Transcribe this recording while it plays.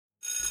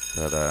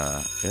But,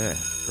 yeah,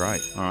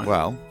 great. All right.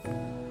 Well,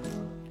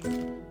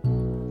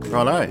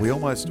 righto.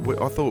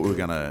 I thought we were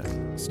going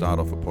to start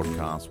off a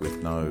podcast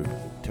with no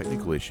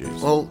technical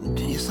issues. Well,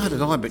 so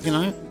did I, but,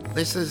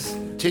 this is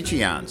Teacher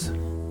Yarns.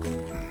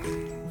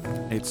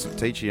 It's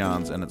Teacher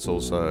Yarns, and it's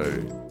also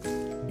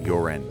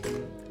your end.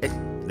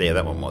 There,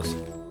 that one was.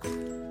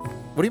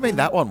 What do you mean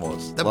that one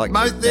was?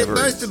 Most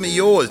of them are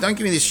yours. Don't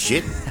give me this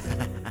shit.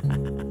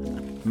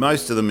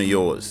 Most of them are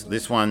yours.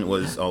 This one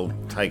was, I'll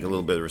take a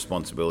little bit of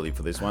responsibility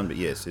for this one, but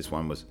yes, this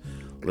one was,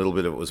 a little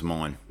bit of it was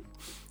mine.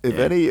 If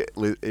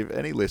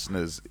any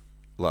listeners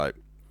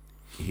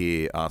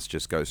hear us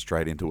just go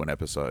straight into an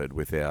episode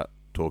without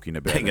talking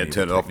about, they're going to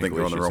turn it off and think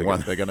we're on the wrong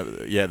one. They're going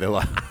to, they're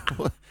like,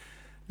 what?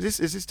 Is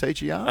this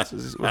Teacher Yarns?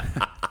 Is this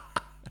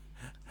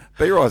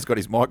B-Ride's got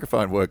his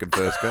microphone working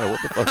first go.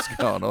 What the fuck's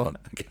going on?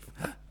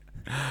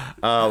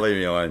 Oh, leave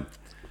me alone.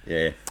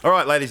 Yeah. All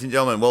right, ladies and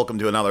gentlemen, welcome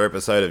to another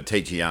episode of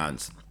Teacher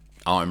Yarns.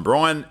 I'm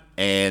Brian,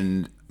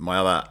 and my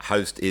other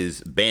host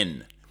is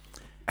Ben.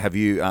 Have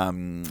you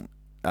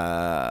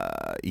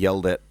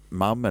yelled at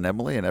Mum and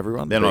Emily and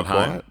everyone? They're not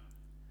quiet? home.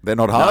 They're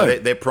not home? No,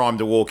 they're primed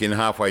to walk in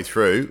halfway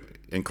through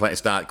and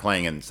start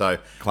clanging. So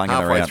clanging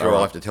halfway around, through, right.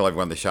 I'll have to tell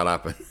everyone to shut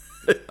up.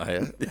 Oh,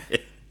 yeah?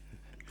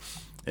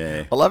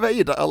 Yeah. I love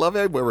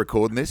how we're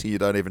recording this and you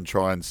don't even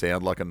try and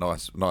sound like a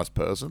nice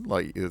person.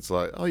 Like, it's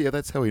like, oh yeah,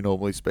 that's how he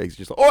normally speaks.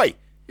 Just like, oi,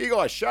 you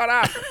guys, shut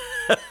up.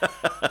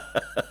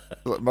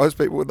 Like, most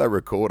people when they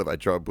record it, they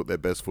try and put their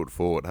best foot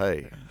forward.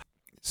 Hey,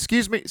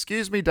 excuse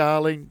me,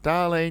 darling,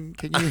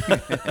 can you?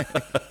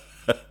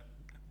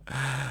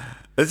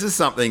 This is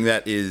something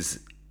that is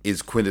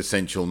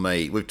quintessential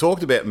me. We've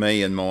talked about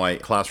me and my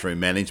classroom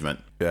management.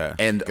 Yeah.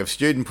 And if a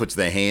student puts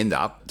their hand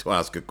up to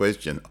ask a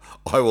question,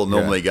 I will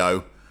normally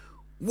go,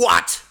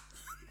 what?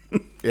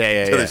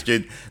 Yeah. To the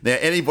student. Now,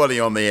 anybody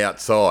on the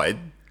outside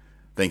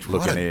thinks,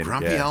 what Looking a in,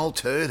 grumpy yeah. old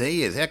turd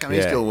he is. How come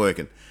he's still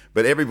working?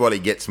 But everybody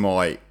gets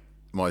my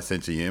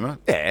sense of humour.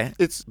 Yeah,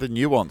 it's the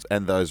nuance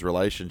and those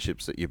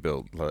relationships that you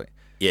build. Like,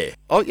 Yeah.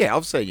 oh yeah,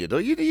 I've seen you do.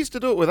 You used to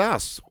do it with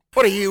us.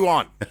 What do you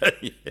want?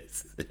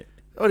 Yes.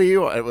 What do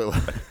you want?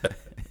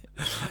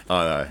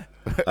 I know.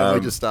 And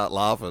we just start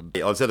laughing.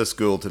 I was at a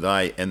school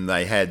today and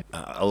they had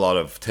a lot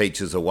of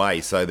teachers away.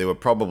 So there were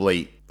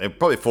probably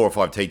 4 or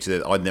 5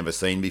 teachers that I'd never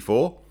seen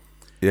before.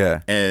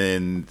 Yeah.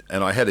 And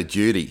I had a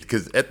duty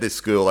because at this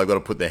school they've got to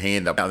put their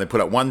hand up. They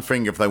put up 1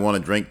 finger if they want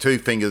to drink, 2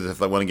 fingers if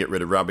they want to get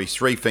rid of rubbish,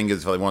 3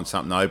 fingers if they want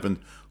something open,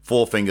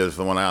 4 fingers if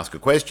they want to ask a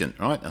question,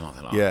 right? And I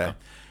thought, Yeah. Okay.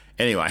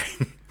 Anyway.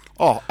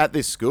 Oh, at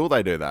this school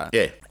they do that?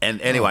 Yeah. And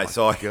anyway,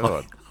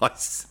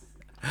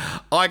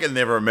 I can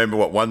never remember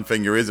what 1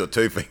 finger is or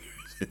 2 fingers.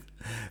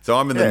 So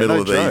I'm in the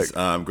middle of these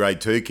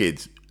grade 2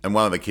 kids, and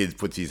one of the kids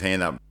puts his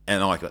hand up,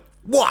 and I go,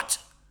 what?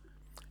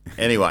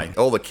 Anyway,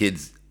 all the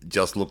kids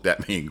just looked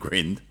at me and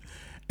grinned.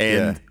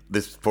 And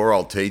this poor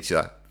old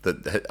teacher,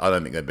 that I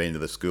don't think they've been to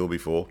the school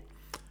before,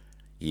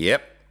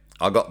 yep,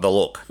 I got the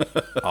look.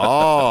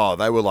 Oh,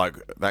 they were like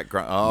that.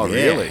 Oh,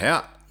 Yeah, really?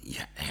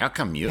 How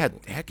come you? How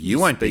can you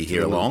won't be speak to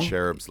here the little long.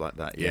 cherubs like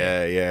that.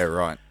 Yeah,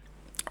 right.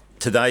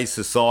 Today's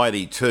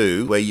society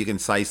too, where you can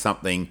say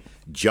something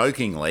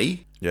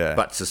jokingly,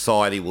 but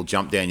society will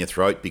jump down your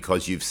throat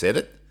because you've said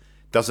it.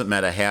 Doesn't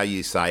matter how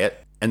you say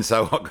it. And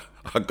so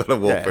I've got to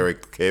walk very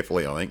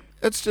carefully, I think.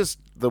 It's just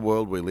the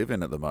world we live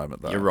in at the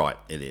moment, though. You're right,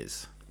 it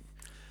is.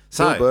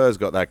 Bill Burr's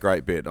got that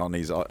great bit on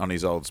his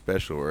old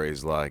special where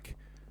he's like,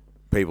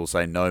 people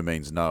say no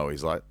means no.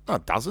 He's like, no,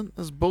 it doesn't.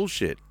 That's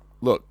bullshit.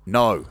 Look,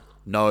 no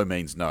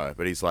means no.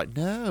 But he's like,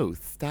 no,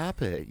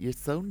 stop it. You're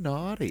so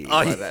naughty.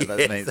 Oh, like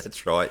that means,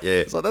 that's right, yeah.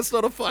 It's like, that's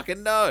not a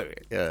fucking no.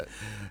 Yeah.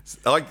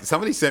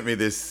 Somebody sent me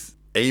this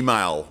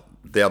email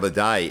the other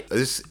day,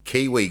 this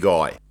Kiwi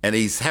guy, and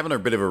he's having a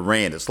bit of a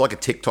rant. It's like a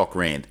TikTok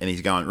rant, and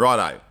he's going,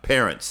 righto,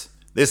 parents,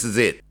 this is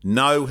it.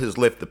 No has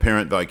left the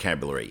parent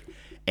vocabulary,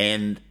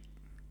 and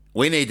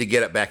we need to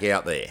get it back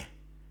out there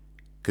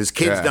because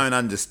kids don't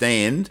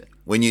understand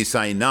when you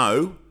say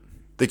no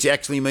that you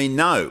actually mean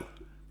no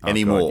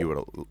anymore.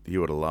 God,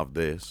 you would have loved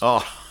this.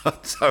 Oh,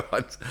 so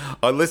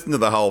I listened to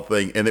the whole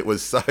thing and it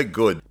was so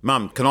good.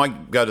 Mum, can I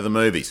go to the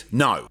movies?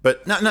 No.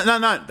 But no.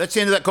 That's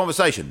the end of that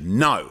conversation.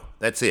 No.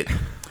 That's it.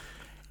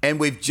 And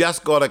we've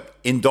just got to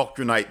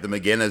indoctrinate them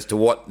again as to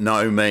what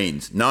no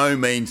means. No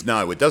means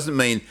no. It doesn't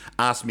mean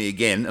ask me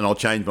again and I'll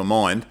change my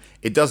mind.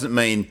 It doesn't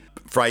mean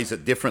phrase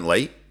it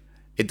differently.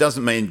 It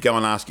doesn't mean go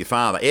and ask your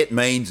father. It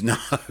means no.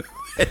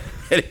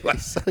 Anyway,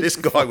 this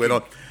guy went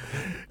on.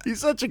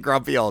 He's such a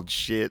grumpy old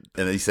shit.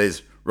 And he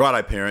says,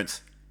 righto,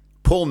 parents,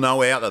 pull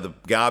no out of the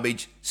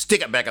garbage,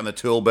 stick it back on the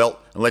tool belt,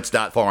 and let's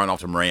start firing off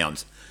some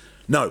rounds.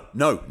 No.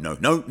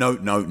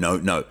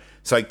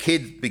 So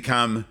kids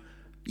become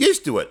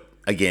used to it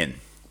again.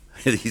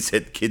 He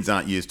said kids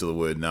aren't used to the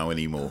word no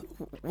anymore.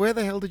 Where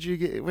the hell did you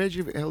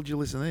hell did you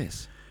listen to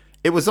this?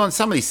 It was on,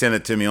 somebody sent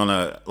it to me on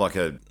I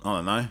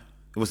don't know.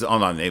 It was, I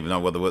don't even know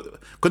whether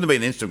couldn't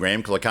have been Instagram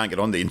because I can't get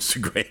onto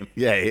Instagram.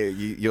 Yeah, I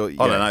don't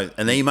know,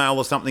 an email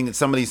or something that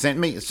somebody sent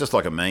me. It's just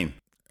like a meme.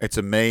 It's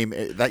a meme.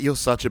 That you're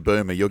such a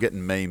boomer. You're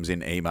getting memes in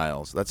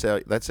emails.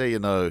 That's how you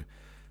know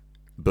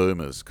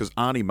boomers, because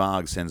Arnie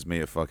Marg sends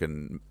me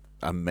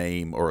a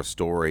meme or a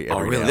story every Oh,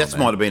 now really? and That then.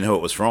 might have been who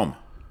it was from.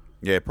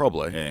 Yeah,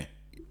 probably. Yeah.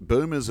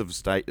 Boomers have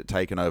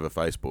taken over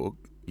Facebook.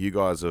 You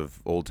guys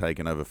have all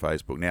taken over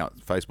Facebook. Now,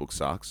 Facebook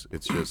sucks.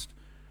 It's just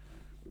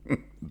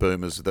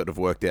boomers that have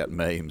worked out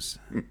memes.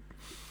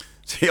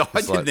 See,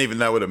 I didn't even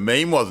know what a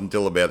meme was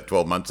until about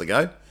 12 months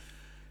ago.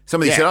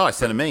 Somebody Yeah. said, I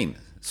sent a meme.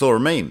 Saw a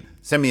meme.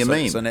 Send me a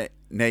meme. So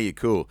now you're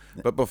cool.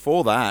 But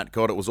before that,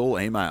 God, it was all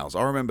emails.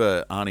 I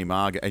remember Arnie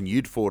Marg, and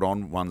you'd forward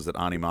on ones that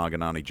Arnie Marg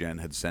and Arnie Jen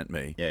had sent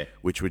me, Yeah.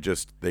 which were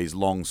just these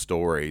long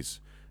stories,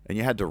 and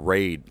you had to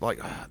read. Like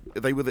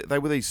they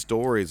were these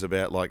stories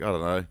about, like, I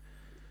don't know.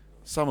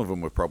 Some of them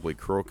were probably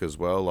crook as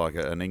well, like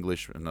an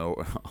English, an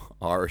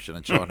Irish, and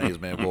a Chinese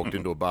man walked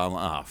into a bar and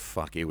like,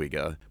 fuck, here we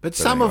go. But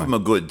some of them are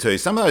good too.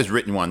 Some of those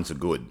written ones are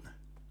good.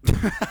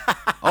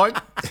 I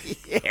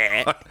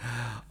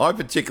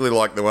particularly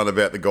like the one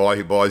about the guy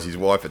who buys his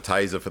wife a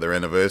taser for their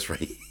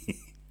anniversary.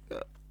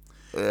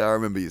 Yeah, I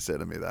remember you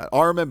sending me that.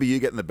 I remember you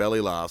getting the belly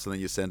laughs, and then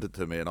you sent it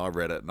to me, and I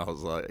read it, and I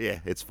was like, yeah,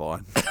 it's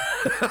fine.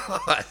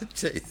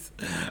 Jeez.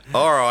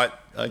 All right.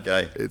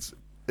 Okay. It's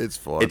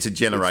fine. It's a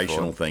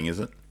generational thing, is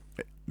it?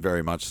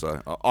 Very much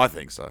so. I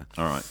think so.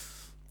 All right.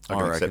 I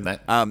can accept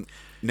that.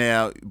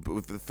 Now,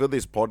 for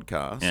this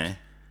podcast... Yeah.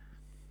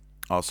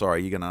 Oh,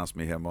 sorry, you going to ask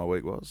me how my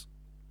week was?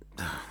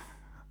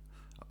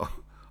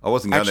 I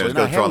wasn't going to. I was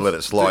going to try and let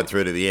it slide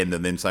through to the end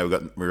and then say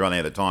we run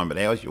out of time. But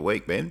how was your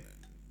week, Ben?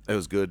 It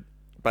was good.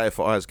 Bay of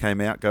Fires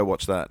came out. Go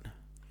watch that.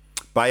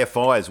 Bay of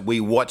Fires. We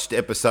watched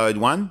episode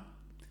 1.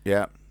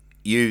 Yeah.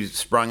 You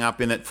sprung up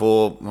in it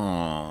for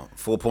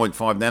 4.5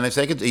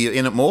 nanoseconds. Are you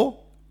in it more?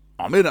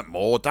 I'm in it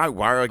more. Don't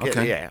worry.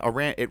 Okay.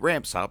 Yeah, it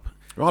ramps up.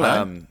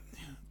 Right.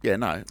 Yeah,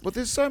 no. Well,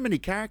 there's so many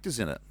characters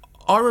in it.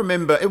 I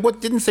remember, it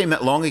didn't seem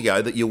that long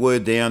ago that you were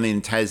down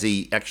in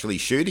Tassie actually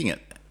shooting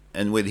it.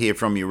 And we'd hear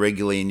from you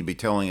regularly and you'd be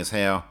telling us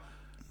how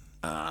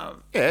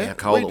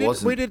cold it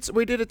was. We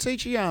did a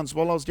teacher yarns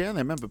while I was down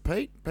there. Remember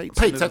Pete? Pete,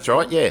 that's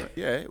right, yeah.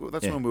 Yeah, well,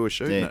 that's when we were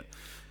shooting it.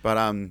 But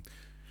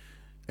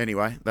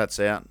anyway, that's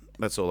out.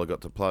 That's all I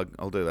got to plug.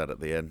 I'll do that at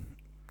the end.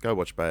 Go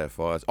watch Bay of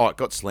Fires. Oh, it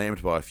got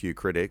slammed by a few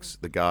critics.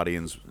 The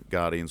Guardians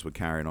were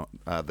carrying on.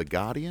 The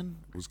Guardian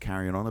was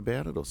carrying on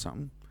about it or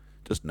something.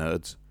 Just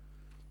nerds.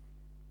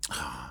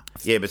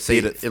 Yeah, but see,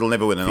 it'll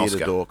never win an Oscar.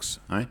 Theatre dorks.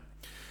 Eh?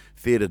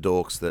 Theatre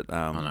dorks that,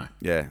 I know.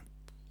 yeah,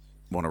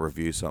 want to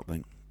review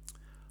something.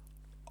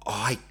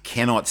 I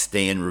cannot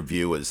stand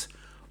reviewers.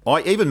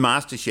 Even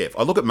MasterChef.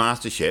 I look at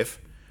MasterChef,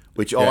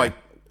 which I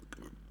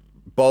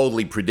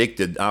boldly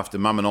predicted after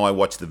Mum and I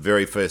watched the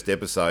very first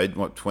episode,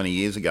 20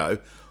 years ago.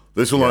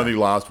 This will only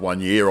last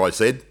 1 year, I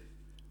said.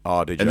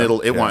 Oh, did you?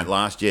 And it won't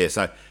last, yeah.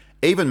 So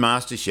even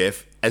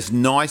MasterChef, as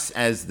nice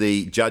as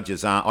the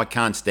judges are, I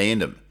can't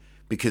stand them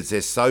because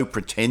they're so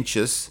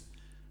pretentious.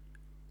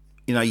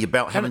 You know, you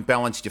haven't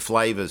balanced your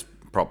flavours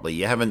properly.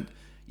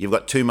 You've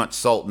got too much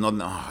salt.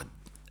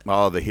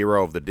 The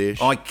hero of the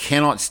dish. I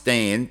cannot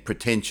stand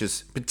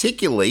pretentious,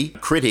 particularly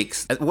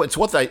critics.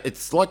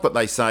 It's like what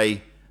they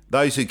say: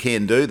 those who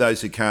can do,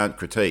 those who can't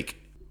critique.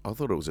 I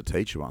thought it was a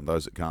teacher one.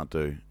 Those that can't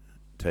do,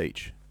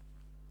 teach.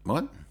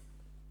 What?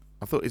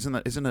 I thought isn't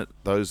it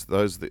those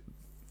that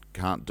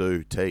can't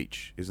do,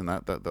 teach? Isn't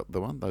that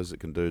the one? Those that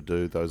can do,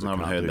 those that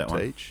can't do,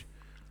 teach.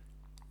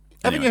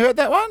 Haven't you heard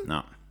that one?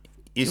 No.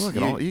 You swing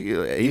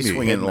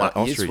in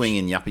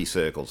yuppie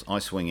circles. I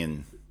swing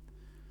in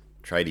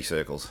tradie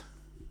circles.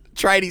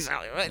 Tradie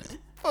circles.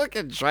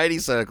 Fucking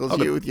tradie circles.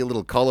 You with your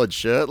little collared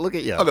shirt. Look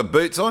at you. I've got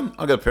boots on.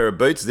 I've got a pair of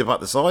boots, zip up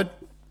the side.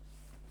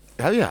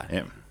 Have you?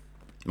 Yeah.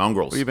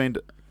 Mongrels. What do you mean?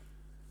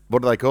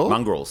 What are they called?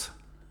 Mongrels.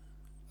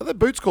 Are the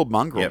boots called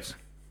mongrels? Yep.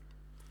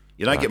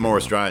 You don't get more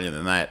Australian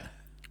than that.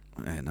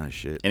 Yeah, no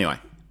shit. Anyway.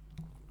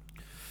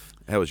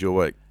 How was your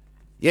week?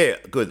 Yeah,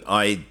 good.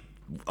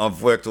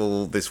 I've worked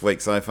all this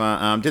week so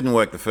far. Didn't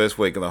work the first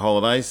week of the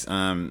holidays.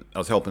 I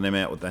was helping them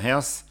out with the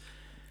house,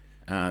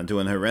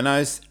 doing her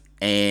renos.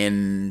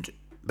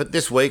 But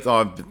this week,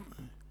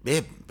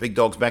 big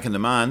dog's back in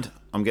demand.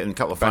 I'm getting a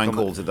couple of phone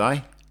calls a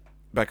day.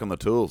 Back on the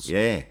tools.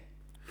 Yeah.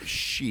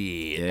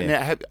 Shit. Yeah.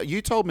 Now,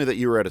 you told me that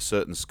you were at a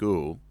certain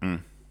school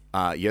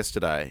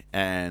yesterday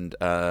and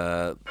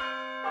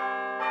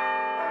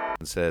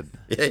said,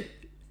 "Hey,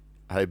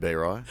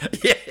 B-Rye."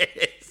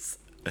 Yes.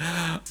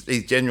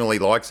 He genuinely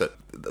likes it.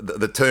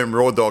 The term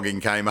raw dogging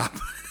came up.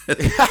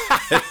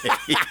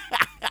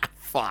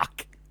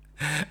 Fuck.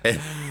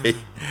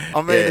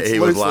 It's he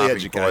was laughing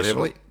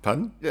educational.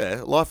 Pardon?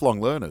 Yeah, lifelong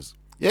learners.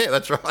 Yeah,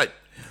 that's right.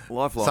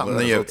 Lifelong something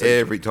learners. New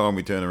every time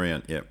we turn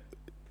around. Yeah.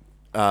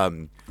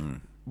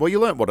 Well, you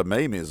learnt what a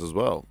meme is as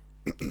well.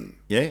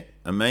 Yeah,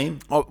 a meme.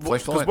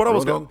 Because what I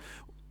was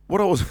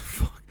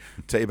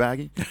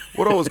teabagging.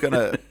 What I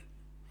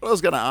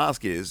was gonna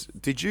ask is,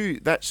 did you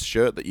that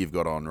shirt that you've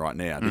got on right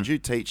now? Did you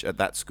teach at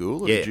that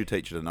school, or did you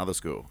teach at another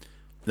school?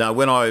 No,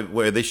 when I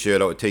wear this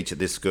shirt, I would teach at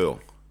this school.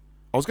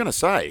 I was gonna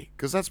say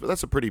because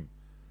that's a pretty.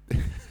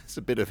 It's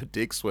a bit of a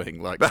dick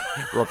swing, like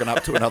rocking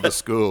up to another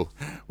school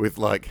with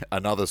like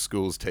another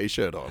school's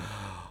t-shirt on.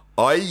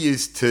 I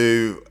used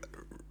to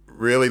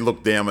really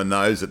look down my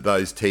nose at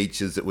those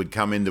teachers that would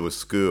come into a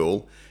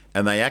school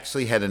and they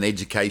actually had an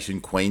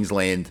Education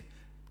Queensland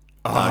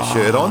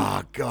shirt on.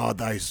 Oh, God,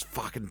 those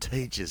fucking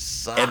teachers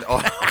suck. And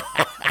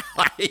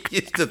I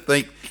used to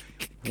think,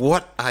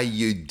 what are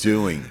you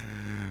doing?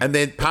 And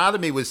then part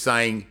of me was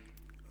saying,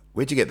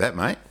 where'd you get that,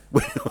 mate?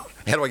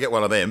 How do I get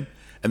one of them?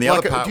 And the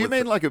other part, do you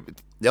mean like a?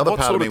 The other what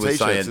part of sort me was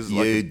saying, t-shirts? Is it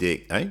you like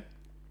dick, eh?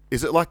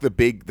 Is it like the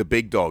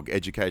big dog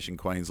Education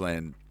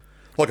Queensland?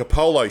 Like a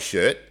polo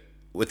shirt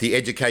with the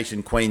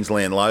Education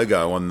Queensland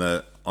logo on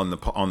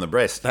the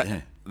breast.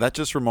 That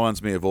just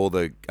reminds me of all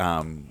the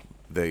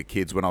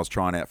kids when I was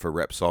trying out for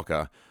rep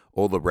soccer.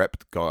 All the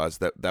rep guys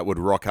that would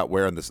rock up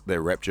wearing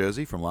their rep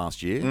jersey from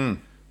last year,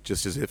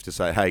 just as if to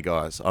say, "Hey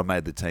guys, I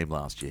made the team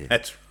last year.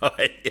 That's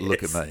right. Yes.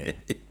 Look at me."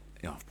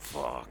 Oh,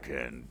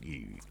 fucking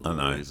you I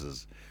know.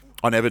 losers.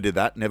 I never did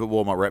that. Never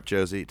wore my rep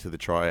jersey to the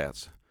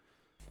tryouts.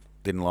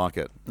 Didn't like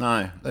it.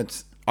 No,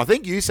 that's... I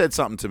think you said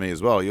something to me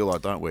as well. You're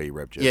like, "Don't wear your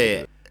rep jersey."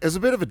 Yeah. It was a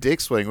bit of a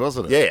dick swing,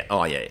 wasn't it? Yeah.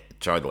 Oh, yeah.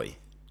 Totally.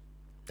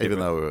 Even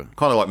though we were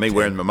Kind of like me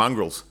wearing my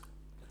mongrels.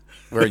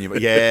 wearing your...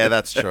 Yeah,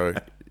 that's true.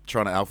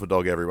 Trying to alpha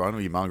dog everyone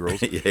with your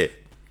mongrels. Yeah.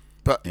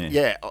 But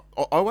yeah,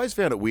 I always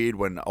found it weird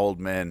when old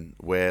men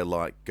wear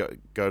like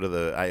go to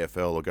the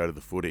AFL or go to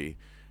the footy,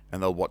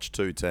 and they'll watch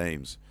two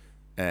teams,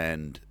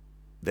 and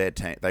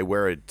they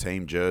wear a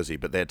team jersey,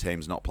 but their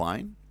team's not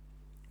playing.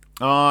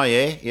 Oh,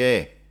 yeah,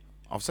 yeah.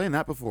 I've seen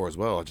that before as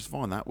well. I just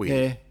find that weird.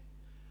 Yeah.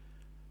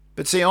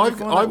 But see, I've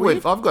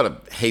got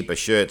a heap of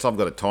shirts. I've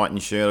got a Titan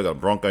shirt, I've got a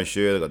Bronco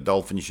shirt, I've got a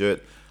Dolphin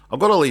shirt. I've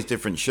got all these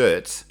different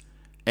shirts,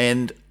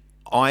 and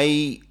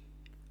I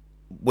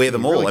wear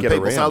them all. Really And get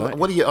people around, say,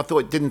 "What do you?" I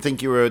didn't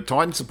think you were a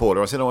Titan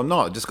supporter. I said, "Oh, I'm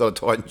not. I just got a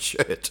Titan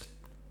shirt."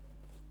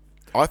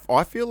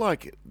 I feel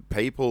like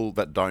people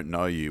that don't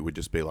know you would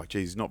just be like,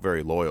 "Geez, he's not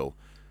very loyal."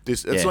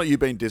 That's not you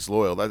being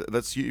disloyal.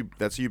 That's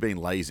you being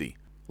lazy.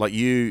 Like,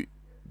 you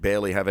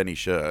barely have any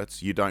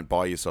shirts. You don't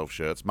buy yourself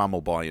shirts. Mum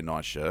will buy you a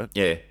nice shirt.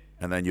 Yeah.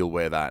 And then you'll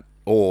wear that.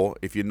 Or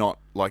if you're not,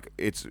 like,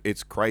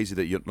 it's crazy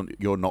that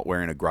you're not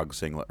wearing a Grug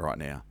singlet right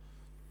now.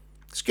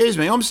 Excuse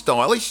me, I'm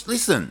stylish.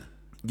 Listen.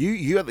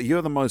 You're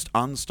the most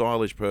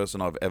unstylish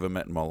person I've ever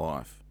met in my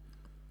life.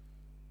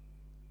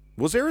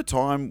 Was there a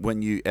time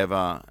when you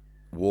ever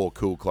wore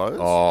cool clothes?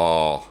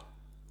 Oh.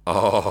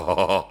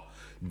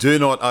 Do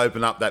not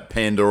open up that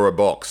Pandora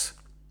box.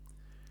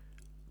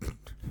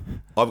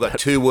 I've got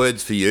two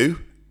words for you.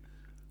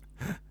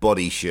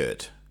 Body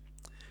shirt.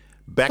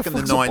 Back in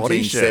the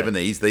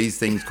 1970s, these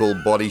things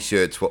called body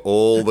shirts were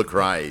all the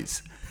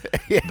craze.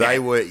 Yeah. They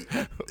were...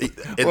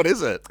 What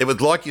is it? It was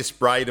like you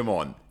sprayed them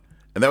on.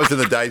 And that was in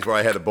the days where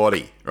I had a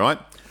body, right?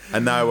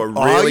 And they were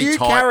really you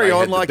tight. Carry they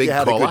on had like the big you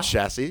had collar. a good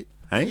chassis.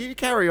 Hey? You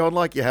carry on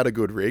like you had a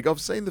good rig. I've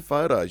seen the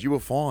photos. You were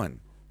fine.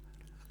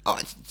 Oh,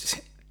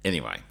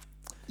 anyway.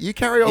 You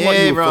carry on like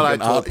you were right,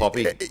 fucking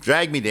Poppy.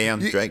 Drag me down.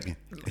 Drag me.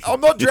 I'm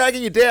not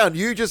dragging you down.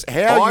 You just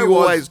how you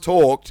always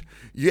talked.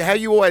 How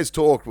you always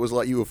talked was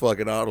like you were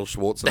fucking Arnold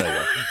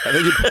Schwarzenegger. and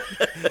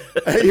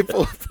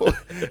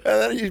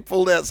then you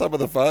pulled out some of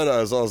the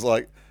photos. I was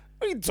like,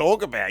 what are you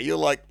talking about? You're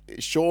like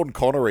Sean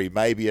Connery,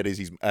 maybe at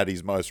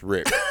his most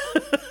ripped.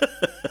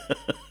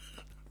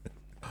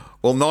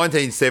 Well,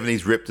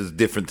 1970s ripped is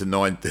different to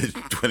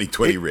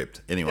 2020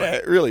 ripped. Anyway. Yeah,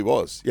 it really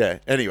was. Yeah.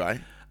 Anyway,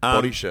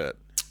 body shirt.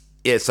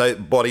 Yeah, so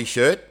body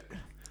shirt.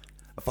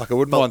 Fuck, I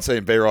wouldn't mind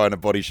seeing B-Rye in a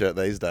body shirt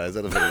these days.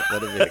 That'd be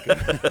a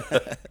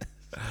good...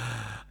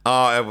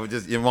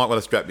 You might want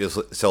to strap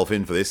yourself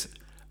in for this.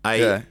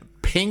 A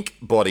pink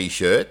body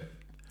shirt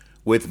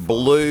with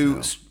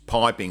blue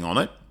piping on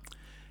it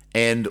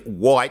and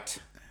white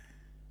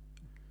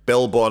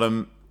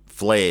bell-bottom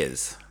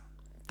flares.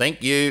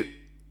 Thank you,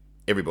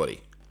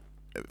 everybody.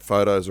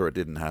 Photos or it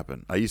didn't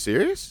happen. Are you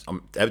serious?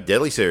 I'm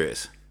deadly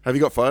serious. Have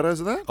you got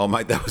photos of that? Oh,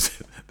 mate, that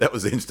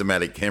was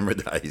Instamatic camera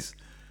days.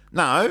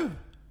 No.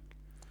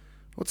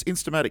 What's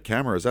Instamatic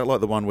camera? Is that like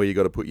the one where you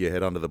got to put your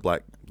head under the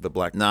black?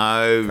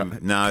 No,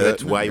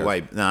 that's way.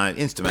 No,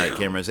 Instamatic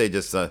cameras. They're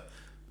just the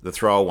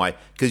throwaway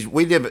because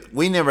we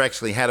never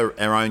actually had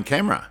our own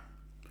camera.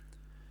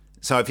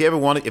 So if you ever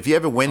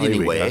went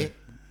anywhere,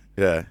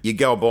 you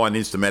go and buy an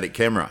Instamatic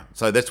camera.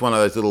 So that's one of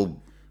those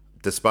little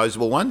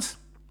disposable ones.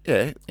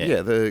 Yeah,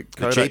 the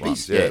Kodak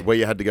cheapies, ones, where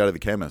you had to go to the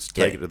chemist,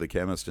 take it to the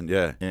chemist, and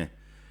yeah.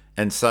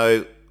 And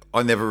so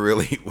we never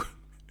really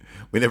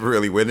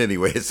went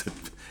anywhere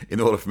in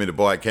order for me to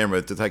buy a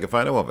camera to take a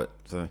photo of it.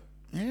 So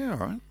yeah, all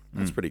right,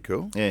 that's pretty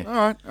cool. Yeah,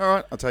 all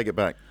right, I'll take it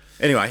back.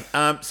 Anyway,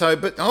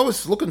 but I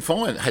was looking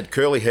fine. Had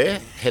curly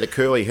hair,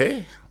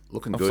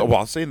 looking good. Well,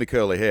 I've seen the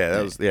curly hair.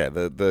 That was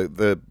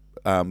the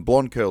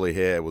blonde curly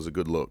hair was a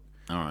good look.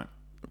 All right,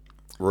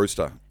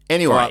 Rooster.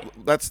 Anyway, right,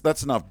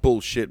 that's enough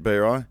bullshit,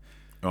 B-Rye.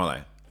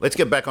 Righto. Let's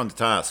get back onto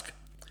task.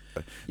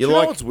 You know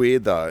what's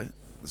weird though?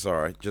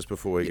 Sorry, just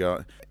before we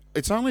go,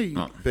 it's only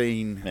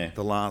been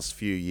the last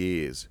few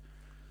years,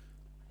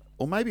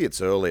 or maybe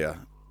it's earlier.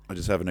 I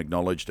just haven't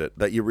acknowledged it.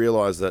 That you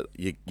realise that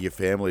your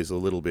family's a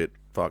little bit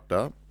fucked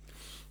up.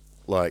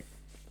 Like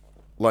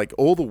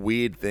all the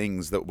weird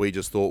things that we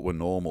just thought were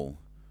normal.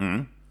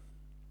 Mm.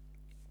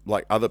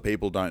 like other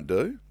people don't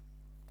do.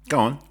 Go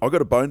on. I've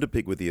got a bone to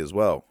pick with you as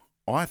well.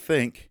 I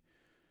think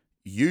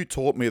you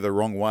taught me the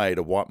wrong way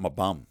to wipe my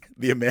bum.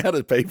 The amount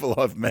of people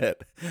I've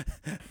met.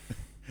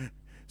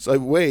 So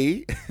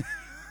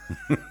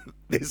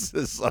this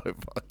is so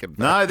fucking bad.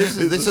 No, this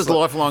is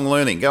lifelong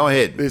learning. Go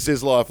ahead. This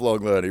is lifelong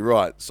learning,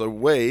 right? So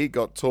we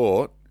got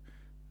taught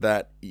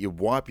that you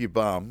wipe your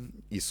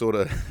bum, you sort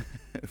of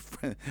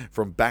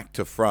from back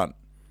to front.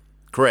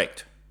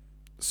 Correct.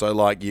 So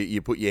like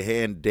you put your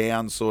hand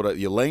down, sort of,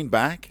 you lean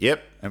back.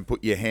 Yep. And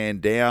put your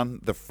hand down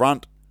the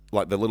front,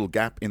 like the little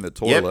gap in the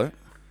toilet. Yep.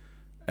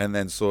 And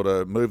then sort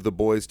of move the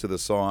boys to the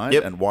side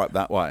Yep. and wipe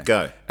that way.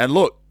 Go. And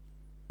look,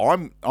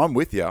 I'm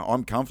with you.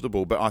 I'm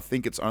comfortable, but I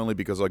think it's only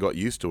because I got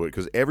used to it.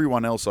 Because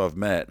everyone else I've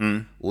met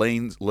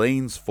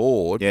leans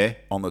forward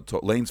on the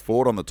leans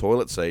forward on the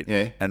toilet seat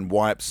and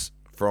wipes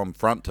from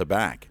front to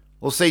back.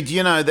 Well, see, do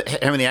you know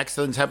how many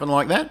accidents happen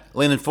like that,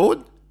 leaning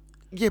forward?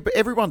 Yeah, but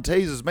everyone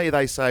teases me.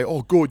 They say,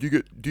 "Oh, God,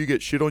 do you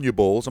get shit on your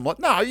balls?" I'm like,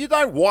 "No, you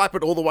don't wipe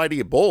it all the way to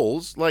your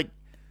balls." Like,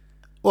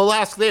 well,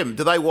 ask them.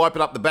 Do they wipe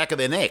it up the back of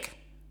their neck?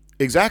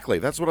 exactly.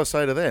 That's what I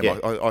say to them. Yeah.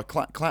 I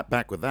clap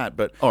back with that.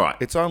 But all right,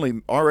 it's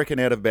only, I reckon,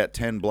 out of about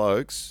 10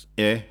 blokes,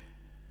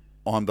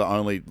 I'm the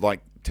only,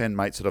 like 10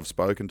 mates that I've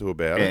spoken to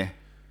about it.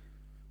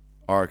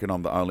 I reckon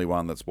I'm the only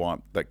one that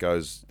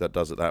does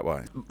it that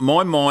way.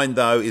 My mind,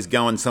 though, is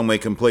going somewhere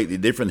completely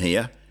different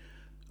here.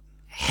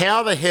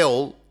 How the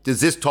hell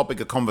does this topic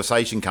of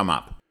conversation come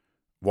up?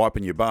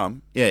 Wiping your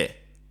bum? Yeah.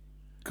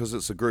 Because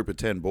it's a group of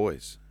 10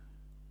 boys.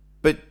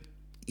 But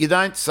you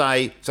don't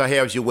say, so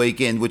how's your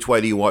weekend? Which way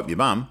do you wipe your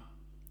bum?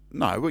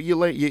 No, well,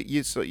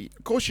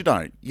 of course you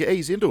don't. You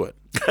ease into it.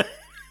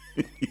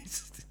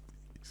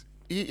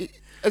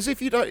 As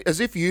if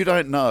you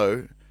don't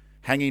know,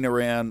 hanging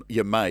around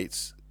your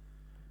mates,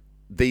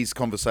 these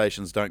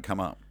conversations don't come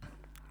up.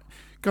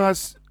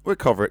 Guys, we're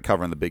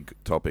covering the big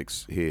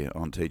topics here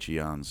on Teacher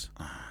Yarns.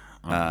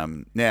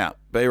 Now,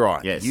 be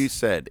right. Yes. You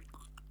said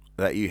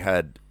that you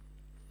had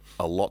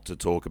a lot to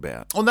talk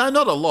about. Well, no,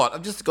 not a lot.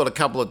 I've just got a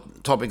couple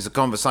of topics of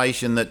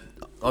conversation that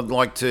I'd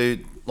like to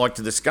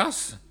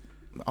discuss.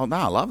 Oh no,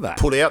 I love that.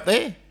 Put out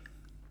there.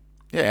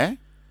 Yeah.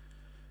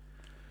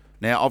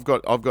 Now I've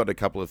got a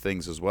couple of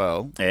things as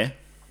well. Yeah.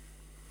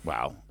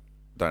 Well,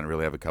 don't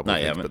really have a couple No,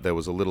 of you things, haven't. but there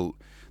was a little.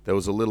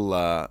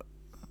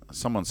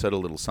 Someone said a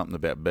little something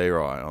about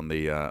B-Rye on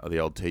the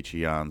old Teacher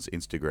Yarns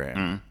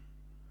Instagram.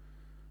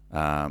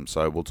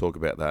 So we'll talk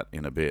about that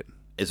in a bit.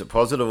 Is it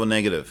positive or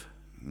negative?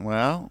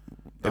 Well,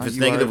 if it's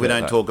negative, we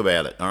don't talk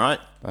about it. All right.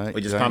 We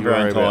just pump our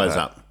own tyres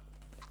up.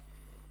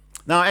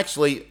 No,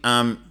 actually,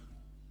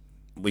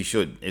 we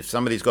should. If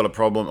somebody's got a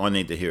problem, I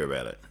need to hear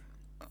about it.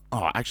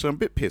 Oh, actually, I'm a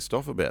bit pissed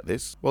off about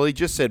this. Well, he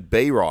just said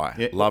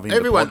B-Rye, loving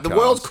everyone. the podcast. The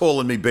world's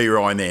calling me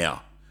B-Rye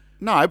now.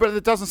 No, but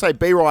it doesn't say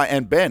B-Rye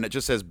and Ben. It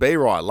just says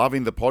B-Rye,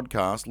 loving the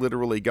podcast,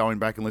 literally going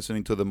back and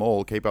listening to them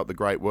all. Keep up the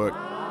great work.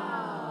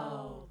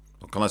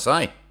 What can I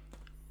say?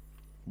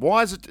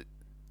 Why is it?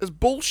 It's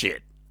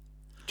bullshit.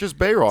 Just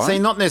B-Rye. See,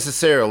 not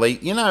necessarily.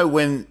 You know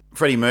when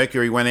Freddie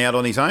Mercury went out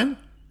on his own?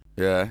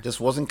 Yeah. Just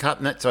wasn't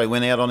cutting it, so he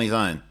went out on his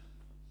own.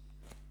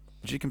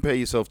 Did you compare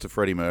yourself to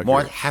Freddie Mercury?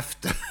 Might have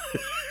to.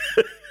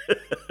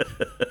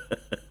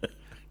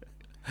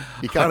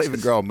 You can't even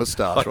grow a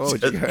moustache. Why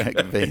would you go and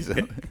compare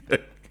yourself?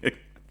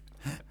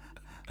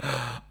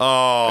 The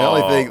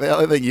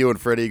only thing you and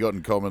Freddie got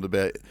in common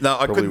about. No,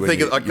 I couldn't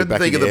think of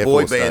the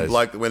boy band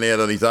bloke that went out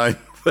on his own.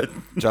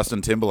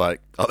 Justin Timberlake.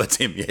 Oh, that's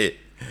him.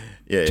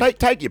 Yeah.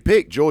 Take your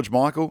pick. George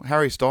Michael,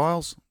 Harry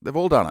Styles. They've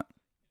all done it.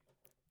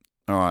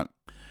 All right.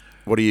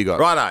 What do you got?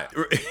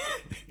 Righto.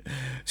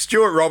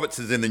 Stuart Roberts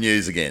is in the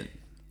news again.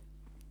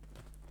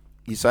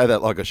 You say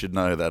that like I should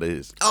know who that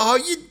is. Oh,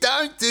 you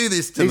don't do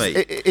this to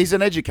me. He's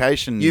an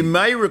education. You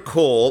may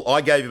recall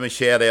I gave him a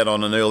shout out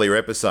on an earlier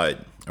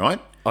episode, right?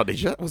 Oh, did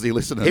you? Was he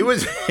listening? He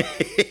was.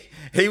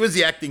 He was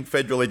the acting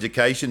federal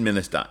education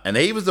minister, and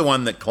he was the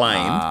one that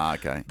claimed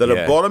that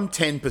a bottom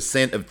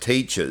 10% of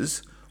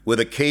teachers were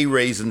the key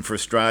reason for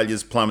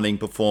Australia's plummeting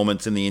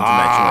performance in the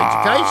international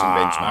education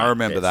benchmark. I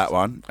remember tests. that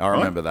one. I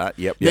remember that.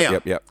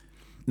 Yep.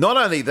 Not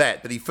only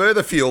that, but he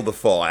further fueled the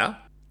fire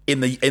in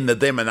the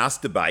them and us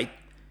debate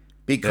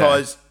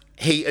because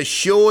he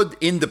assured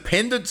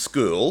independent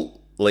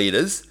school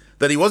leaders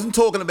that he wasn't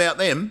talking about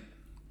them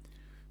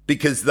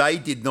because they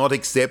did not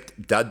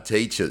accept dud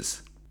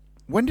teachers.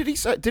 When did he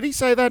say? Did he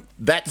say that?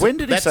 That's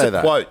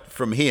a quote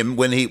from him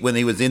when he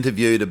was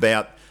interviewed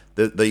about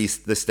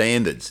the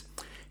standards.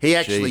 He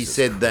actually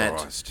said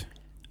that,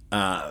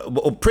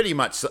 pretty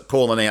much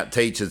calling out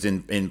teachers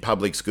in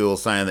public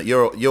schools, saying that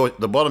you're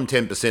the bottom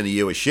 10% of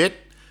you are shit,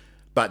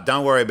 but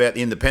don't worry about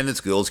the independent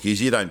schools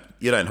because you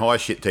don't hire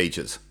shit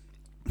teachers.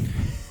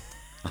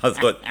 I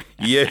thought,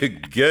 you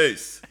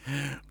goose.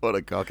 What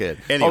a cockhead.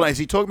 Anyway. Hold on, is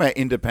he talking about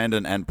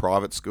independent and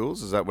private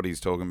schools? Is that what he's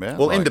talking about?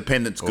 Well,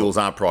 independent schools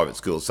are private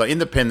schools. So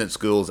independent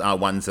schools are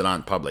ones that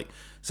aren't public.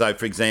 So,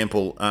 for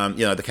example,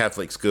 the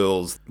Catholic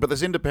schools. But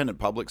there's independent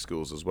public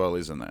schools as well,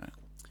 isn't there?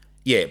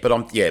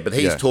 but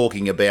he's Yeah.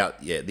 talking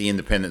about the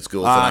independent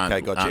schools. Ah, that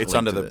okay, gotcha. aren't It's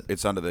linked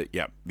under to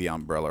the the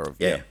umbrella of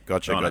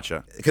Gotcha.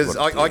 gotcha. Because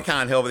What a I dick.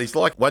 can't help it. It's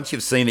like once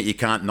you've seen it, you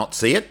can't not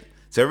see it.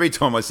 So every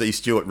time I see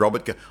Stuart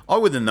Robert, I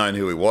wouldn't have known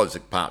who he was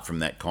apart from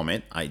that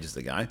comment ages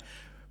ago.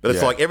 But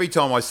it's Yeah. like every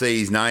time I see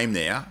his name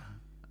now,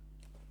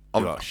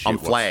 I'm, Oh, shit, I'm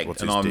flagged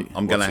what's and his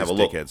I'm going to have a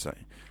look. dickhead say?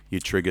 You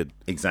triggered.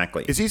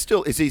 Exactly. Is he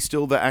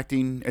still the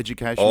acting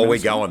education? Oh, we're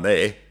minister? going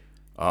there.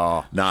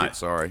 Oh, No. shit,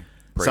 sorry.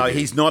 So Preview.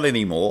 he's not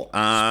anymore.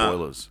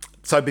 Spoilers.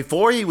 So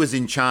before he was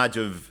in charge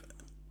of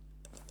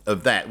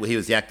that, he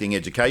was the acting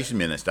education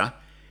minister.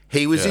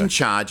 He was Yeah. in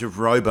charge of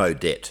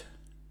robo-debt.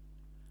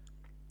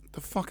 The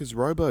fuck is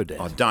Robo-Debt?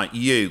 Oh, don't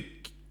you?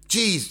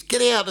 Geez,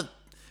 get out of...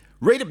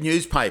 Read a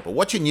newspaper.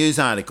 Watch a news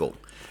article.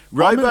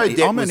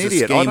 Robo-debt I'm was an a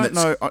idiot. scheme I don't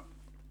that's... know.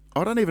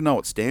 I don't even know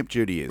what stamp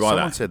duty is. Righto.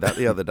 Someone said that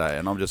the other day,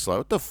 and I'm just like,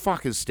 what the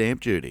fuck is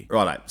stamp duty?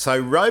 Righto. So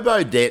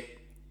robo-debt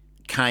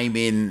came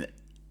in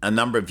a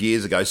number of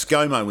years ago.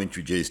 ScoMo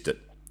introduced it.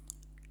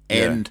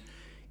 And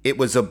it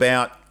was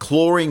about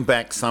clawing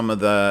back some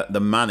of the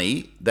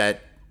money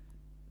that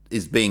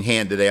is being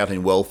handed out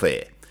in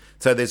welfare.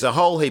 So there's a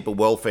whole heap of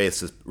welfare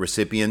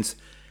recipients,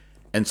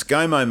 and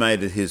ScoMo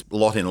made it his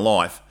lot in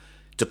life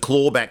to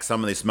claw back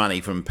some of this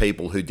money from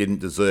people who didn't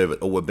deserve it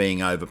or were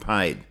being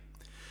overpaid.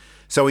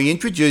 So he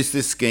introduced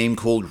this scheme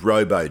called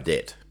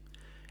robo-debt.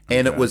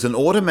 And it was an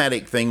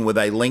automatic thing where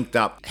they linked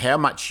up how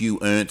much you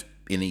earned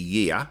in a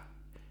year,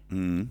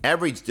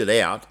 averaged it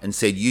out, and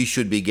said you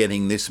should be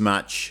getting this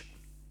much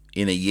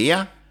in a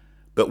year,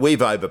 but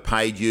we've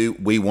overpaid you,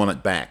 we want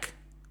it back.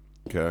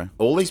 Okay.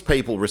 All these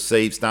people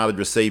started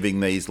receiving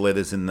these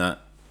letters in the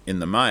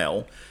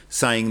mail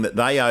saying that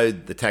they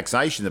owed the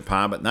taxation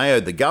department, they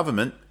owed the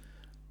government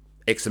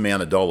X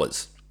amount of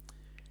dollars.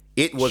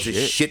 It was a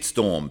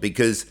shitstorm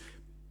because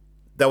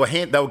they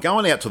were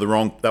going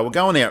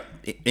out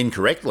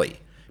incorrectly.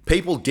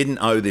 People didn't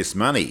owe this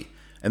money,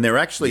 and there are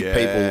actually a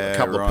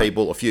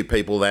few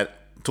people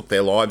that took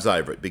their lives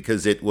over it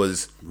because it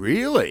was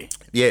Really?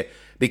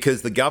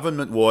 because the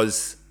government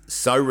was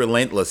so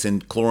relentless in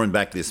clawing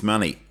back this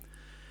money.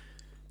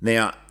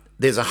 Now,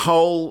 there's a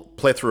whole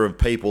plethora of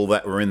people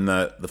that were in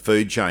the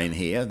food chain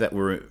here that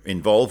were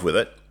involved with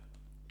it.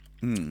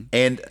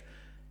 And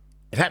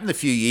it happened a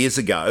few years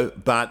ago,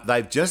 but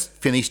they've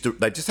just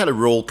had a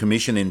royal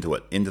commission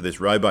into this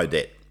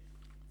robo-debt.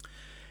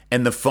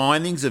 And the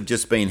findings have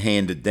just been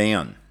handed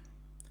down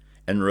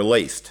and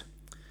released.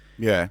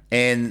 Yeah.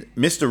 And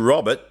Mr.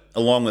 Robert,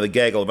 along with a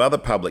gaggle of other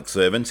public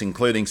servants,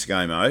 including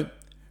ScoMo,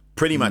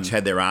 pretty much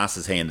had their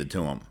asses handed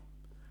to them.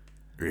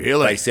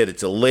 Really? They said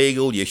it's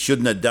illegal, you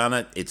shouldn't have done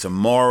it, it's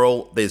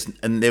immoral,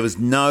 there was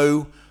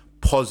no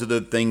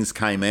positive things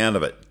came out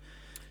of it.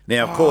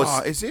 Now, of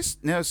course... is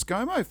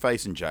ScoMo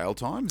facing jail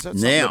time? Is that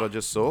something that I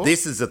just saw?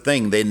 This is the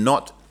thing, they're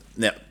not...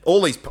 Now,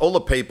 all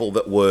the people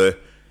that were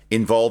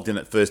involved in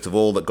it, first of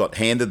all, that got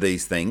handed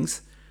these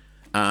things,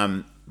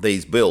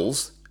 these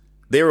bills,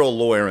 they're all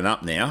lawyering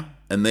up now,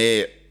 and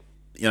they're...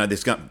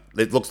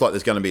 it looks like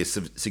there's going to be a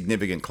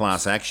significant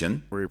class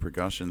action.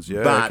 Repercussions,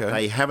 yeah. But okay.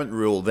 they haven't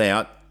ruled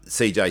out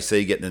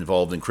CJC getting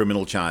involved in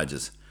criminal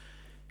charges.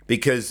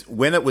 Because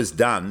when it was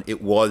done,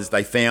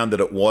 they found that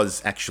it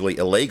was actually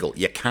illegal.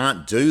 You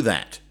can't do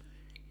that.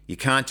 You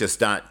can't just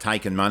start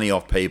taking money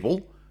off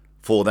people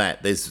for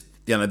that. There's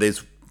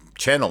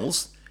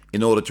channels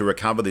in order to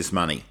recover this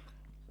money.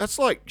 That's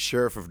like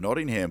Sheriff of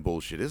Nottingham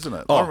bullshit, isn't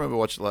it? Oh, I remember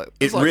watching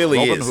it like really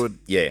Robin is. Hood.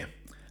 Yeah.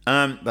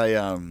 They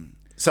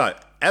So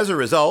as a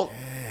result,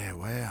 yeah,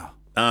 wow.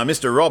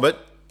 Mr. Robert,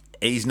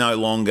 he's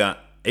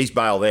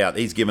bailed out.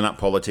 He's given up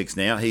politics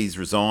now. He's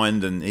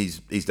resigned and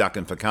he's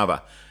ducking for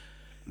cover.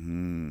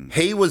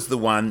 He was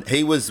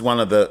one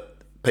of the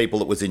people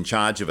that was in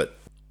charge of it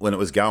when it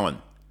was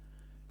going.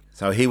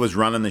 So he was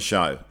running the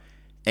show.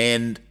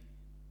 And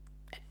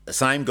the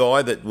same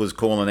guy that was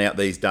calling out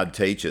these dud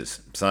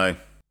teachers. So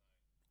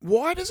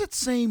Why does it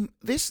seem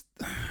this?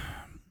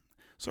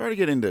 Sorry to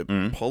get into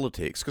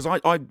politics because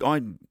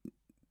I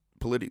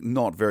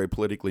not very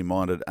politically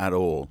minded at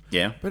all.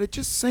 Yeah. But it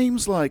just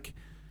seems like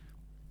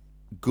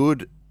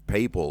good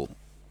people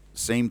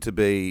seem to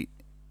be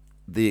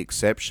the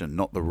exception,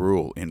 not the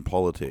rule in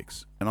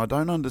politics. And I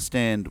don't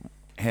understand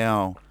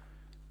how.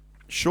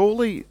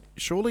 Surely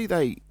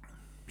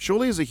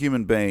as a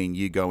human being,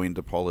 you go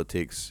into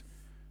politics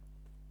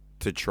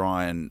to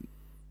try and,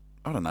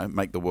 I don't know,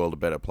 make the world a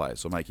better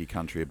place, or make your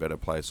country a better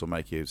place, or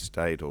make your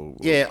state or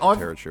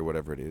territory,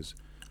 whatever it is.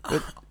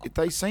 But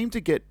they seem to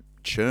get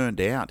churned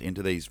out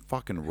into these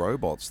fucking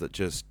robots that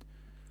just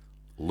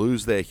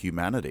lose their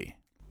humanity.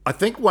 I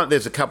think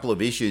there's a couple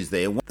of issues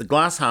there. The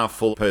glass half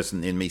full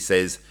person in me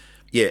says,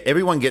 yeah,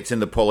 everyone gets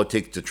into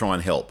politics to try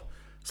and help.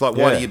 It's like,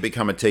 why do you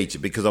become a teacher?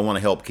 Because I want to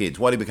help kids.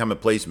 Why do you become a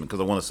policeman? Because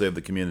I want to serve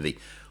the community.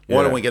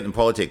 Why do I get in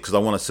politics? Because I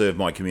want to serve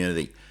my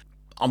community.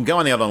 I'm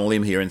going out on a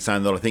limb here and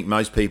saying that I think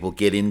most people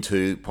get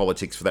into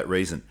politics for that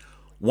reason.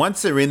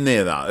 Once they're in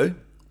there, though,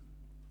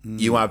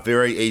 you are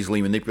very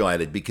easily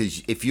manipulated,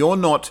 because if you're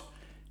not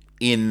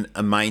in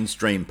a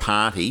mainstream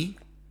party,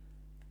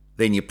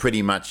 then you're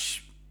pretty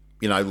much,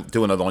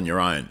 doing it on your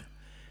own.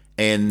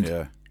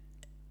 And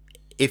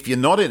if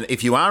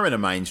you are in a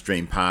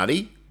mainstream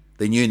party,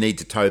 then you need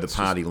to toe the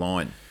party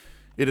line.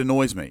 It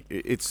annoys me.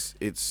 It does.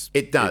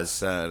 It's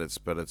sad.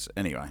 But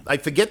anyway. They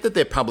forget that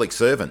they're public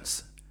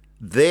servants.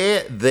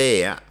 They're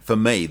there for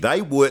me.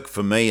 They work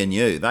for me and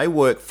you. They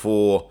work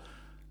for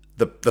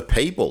the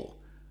people.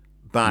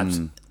 But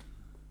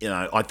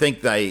I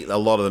think a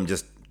lot of them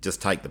just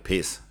take the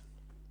piss.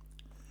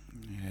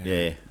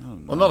 Yeah.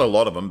 Well, not a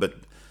lot of them, but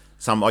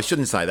some. I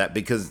shouldn't say that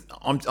because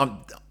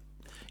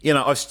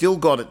I've still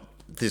got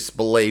this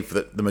belief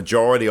that the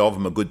majority of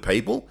them are good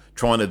people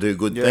trying to do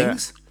good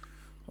things.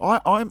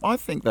 I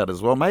think that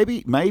as well.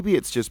 Maybe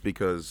it's just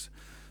because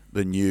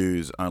the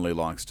news only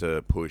likes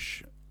to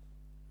push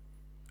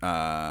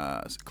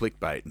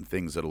clickbait and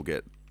things that'll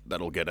get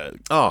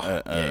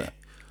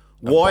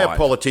Why a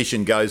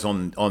politician goes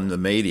on the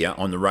media,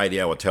 on the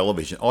radio or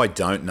television, I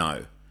don't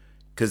know,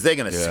 because they're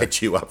going to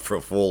set you up for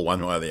a fall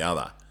one way or the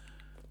other.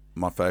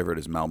 My favourite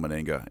is Mal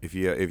Meninga. If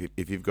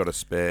you've got a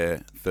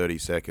spare 30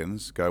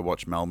 seconds, go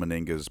watch Mal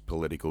Meninga's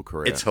political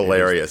career. It's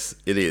hilarious.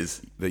 It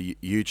is. The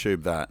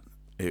YouTube that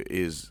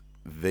is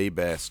the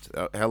best.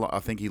 I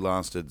think he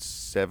lasted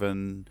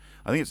 7.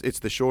 I think it's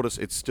the shortest.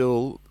 It's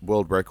still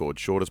world record,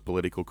 shortest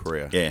political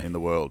career in the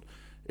world.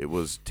 It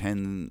was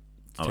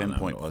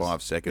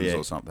 10.5 seconds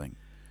or something.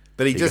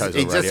 But he just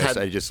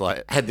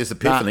had this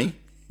epiphany.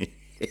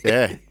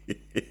 Yeah.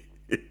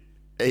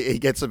 He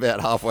gets about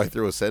halfway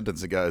through a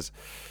sentence and goes,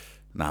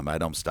 "Nah,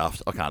 mate, I'm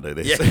stuffed. I can't do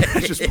this." Yeah.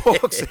 Just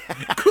walks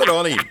out. Good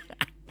on him.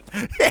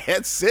 Yeah,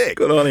 it's sick.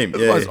 Good on him. It's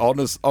the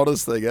most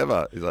honest thing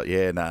ever. He's like,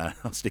 "Yeah, nah,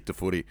 I'll stick to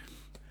footy."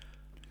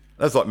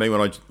 That's like me when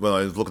I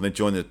was looking to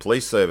join the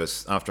police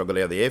service after I got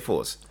out of the Air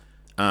Force.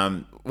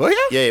 Were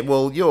you? Yeah,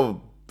 well, your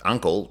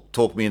uncle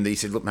talked me into. He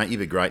said, "Look, mate, you'd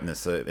be great in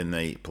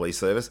the police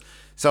service."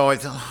 So I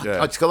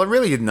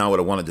really didn't know what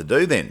I wanted to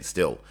do then.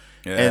 Still,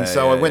 and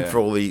so I went for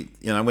all the,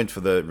 I went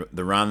for the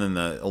run and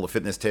all the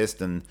fitness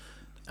test, and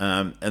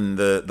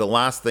the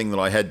last thing that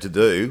I had to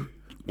do.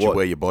 Did you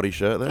wear your body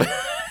shirt there?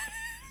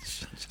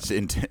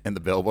 And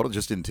the bell bottle,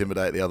 just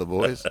intimidate the other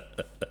boys.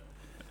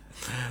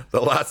 The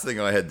last thing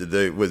I had to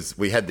do was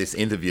we had this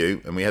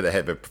interview and we had to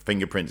have our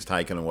fingerprints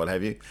taken and what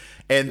have you.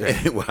 And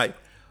anyway,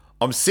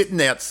 I'm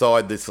sitting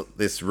outside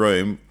this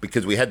room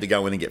because we had to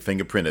go in and get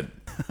fingerprinted.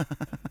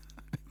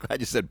 Glad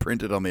you said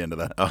printed on the end of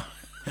that.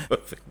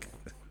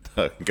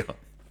 Oh God.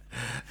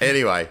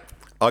 Anyway,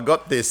 I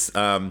got this.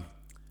 I'm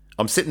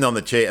sitting on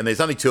the chair and there's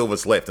only 2 of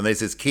us left, and there's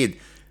this kid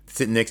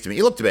sitting next to me.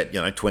 He looked about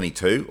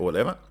 22 or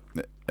whatever.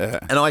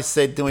 And I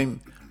said to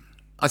him,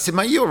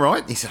 "Mate, you all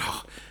right?" And he said,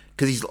 "Oh."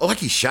 Because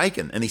he's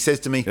shaking, and he says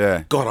to me,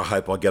 "God, I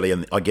hope I get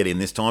in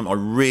this time. I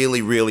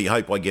really, really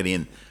hope I get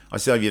in." I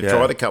said, "Have you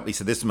tried a couple?" He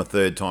said, "This is my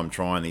 3rd time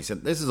trying." He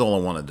said, "This is all I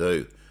want to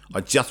do.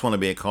 I just want to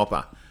be a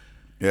copper."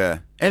 Yeah.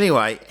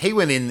 Anyway, he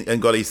went in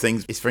and got his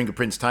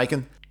fingerprints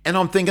taken, and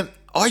I'm thinking,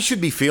 I should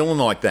be feeling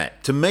like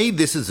that. To me,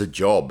 this is a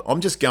job.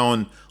 I'm just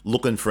going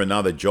looking for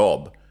another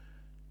job,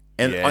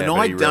 and I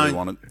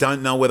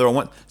don't know whether I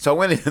want. So I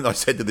went in and I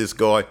said to this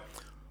guy,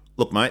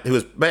 "Look, mate," who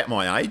was about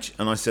my age,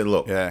 and I said,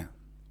 "Look,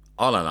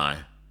 I don't know."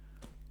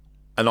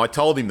 And I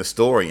told him the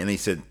story, and he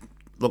said,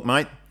 "Look,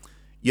 mate,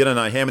 you don't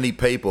know how many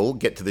people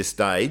get to this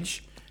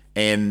stage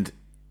and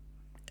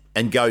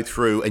go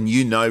through, and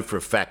you know for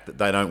a fact that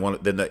they don't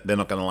want it. They're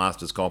not going to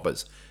last as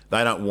coppers.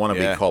 They don't want to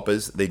be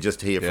coppers. They're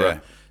just here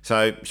for."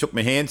 So shook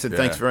my hand, said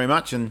thanks very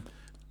much, and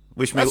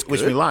wish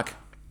me luck.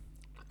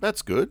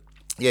 That's good.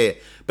 Yeah,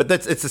 but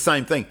it's the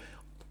same thing.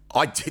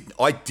 I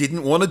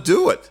didn't want to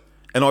do it,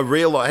 and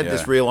I had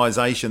this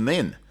realization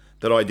then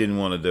that I didn't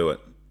want to do it.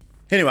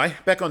 Anyway,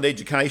 back on to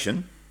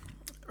education.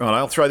 Right,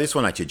 I'll throw this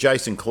one at you.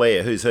 Jason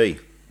Clare, who's he?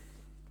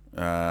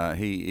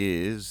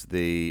 He is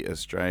the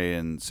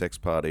Australian Sex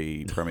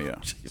Party Premier.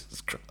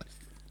 Jesus Christ.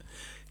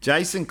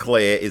 Jason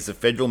Clare is the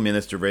Federal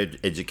Minister of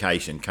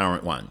Education,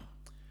 current one.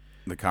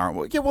 The current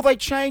one? Yeah, well, they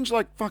change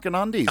like fucking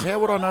undies. How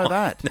would I know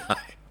that? No,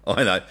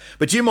 I know.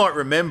 But you might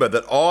remember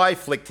that I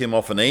flicked him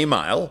off an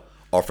email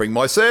offering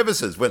my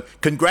services,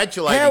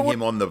 congratulating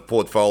him on the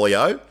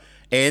portfolio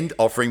and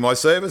offering my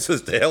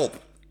services to help.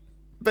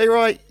 Be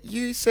right,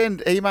 you send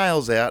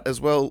emails out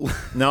as well.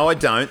 No, I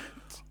don't.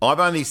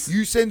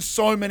 You send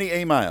so many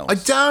emails. I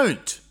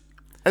don't.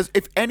 As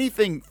if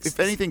anything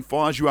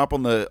fires you up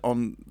on the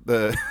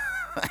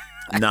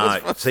No,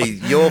 see,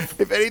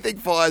 if anything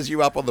fires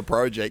you up on the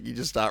project, you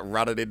just start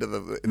running into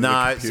the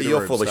No, see,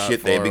 you're full of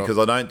shit there because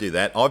I don't do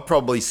that. I've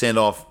probably sent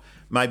off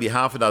maybe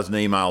half a dozen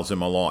emails in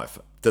my life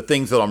to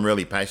things that I'm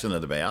really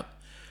passionate about,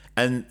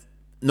 and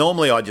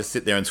normally I just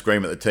sit there and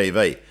scream at the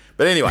TV.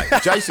 But anyway,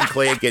 Jason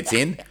Clare gets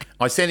in.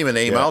 I sent him an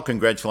email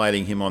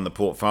congratulating him on the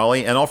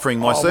portfolio and offering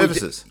my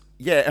services.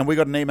 And we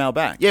got an email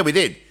back. Yeah, we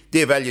did.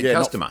 Dear valued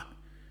customer.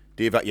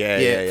 Fuck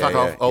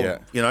off.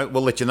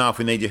 We'll let you know if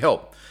we need your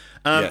help.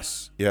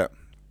 Yes. Yeah.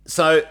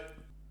 So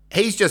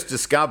he's just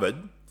discovered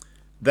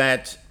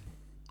that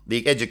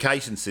the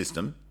education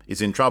system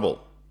is in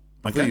trouble.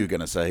 I thought you were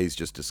going to say he's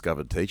just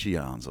discovered teacher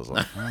yarns. I was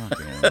like,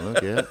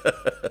 look, yeah.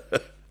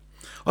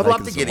 I'd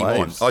love to get him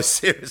on. I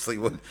seriously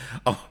would.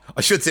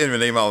 I should send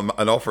him an email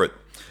and offer it.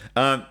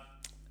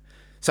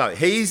 So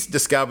he's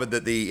discovered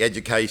that the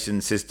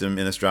education system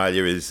in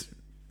Australia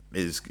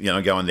is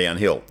going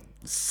downhill.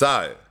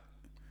 So,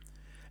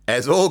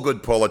 as all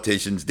good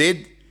politicians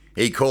did,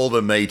 he called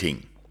a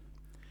meeting.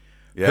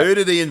 Yep. Who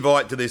did he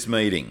invite to this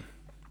meeting?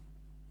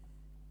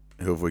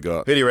 Who have we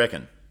got? Who do you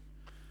reckon?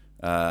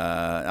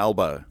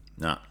 Albo.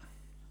 No.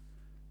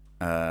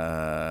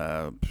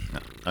 No.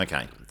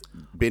 Okay.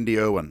 Bindi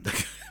Irwin.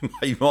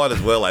 You might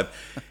as well have.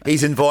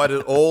 He's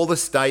invited all the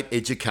state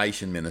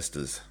education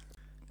ministers.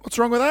 What's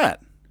wrong with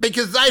that?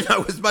 Because they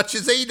know as much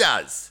as he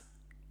does.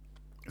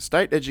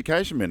 State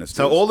education ministers.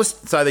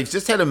 So they've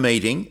just had a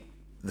meeting.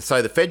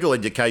 So the federal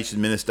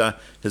education minister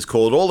has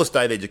called all the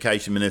state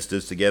education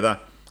ministers together,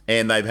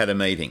 and they've had a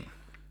meeting.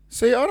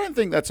 See, I don't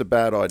think that's a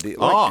bad idea.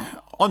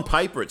 On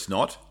paper it's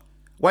not.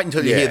 Wait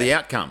until you hear the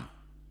outcome.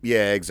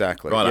 Yeah,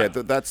 exactly. Right.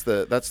 Yeah, that's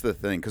the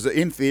thing. Because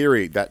in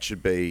theory, that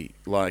should be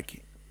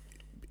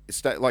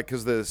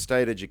because the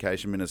state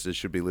education ministers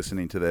should be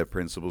listening to their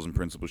principals, and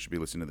principals should be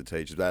listening to the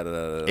teachers.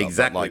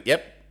 Exactly.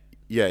 Yep.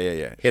 Yeah.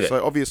 Hit it.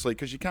 So obviously,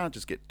 because you can't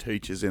just get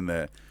teachers in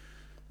there,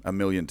 a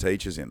million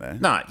teachers in there.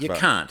 No, you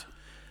can't.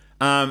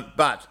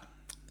 But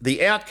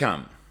the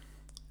outcome,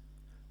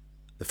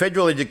 the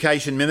federal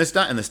education minister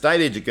and the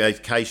state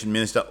education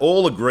minister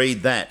all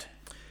agreed that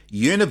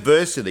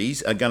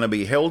universities are going to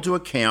be held to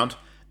account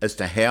as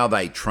to how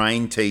they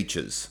train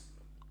teachers.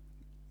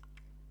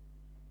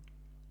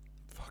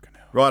 Fucking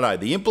hell. Righto,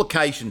 the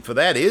implication for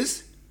that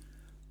is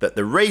that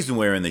the reason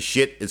we're in the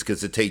shit is because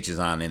the teachers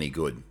aren't any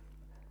good.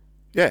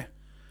 Yeah.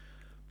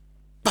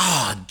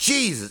 Oh,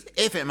 Jesus,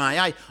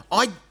 FMAA.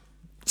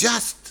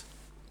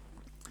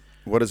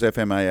 What does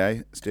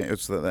FMAA stand?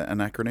 It's an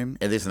acronym?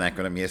 It is an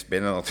acronym, yes,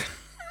 Ben.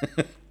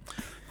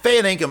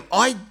 Fair income.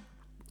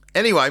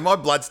 Anyway, my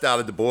blood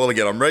started to boil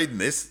again. I'm reading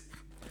this.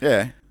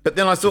 Yeah. But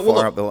then I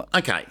thought,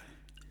 okay.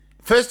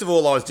 First of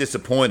all, I was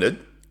disappointed,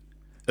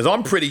 as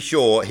I'm pretty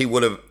sure he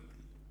would have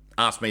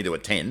asked me to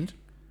attend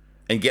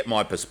and get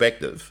my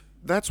perspective.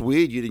 That's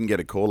weird you didn't get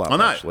a call up, I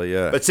know. Actually,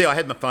 yeah. But see, I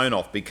had my phone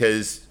off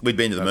because we'd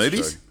been to the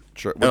movies.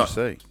 True. What did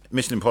you see?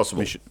 Mission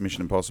Impossible.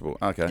 Mission Impossible.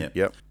 Okay,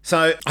 yep.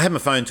 So I had my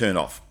phone turned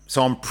off.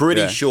 So I'm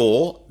pretty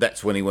sure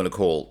that's when he would have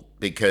called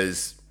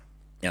because,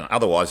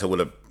 otherwise I would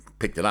have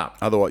picked it up.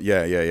 Otherwise,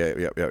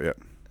 yeah.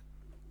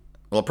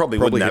 Well, I probably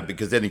wouldn't have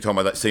because anytime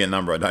I see a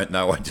number I don't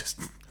know, I just...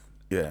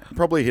 Yeah,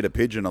 probably hit a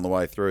pigeon on the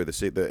way through.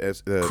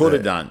 Could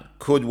have done.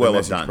 Could well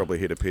have done. Probably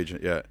hit a pigeon,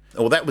 yeah.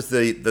 Well, that was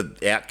the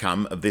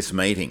outcome of this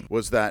meeting.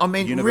 Was that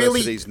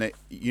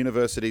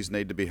universities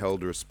need to be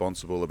held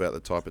responsible about the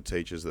type of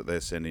teachers that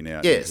they're sending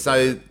out into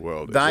the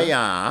world? They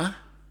are...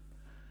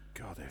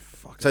 God, they're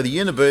fucking... So the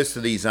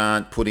universities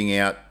aren't putting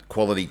out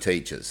quality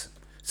teachers.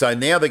 So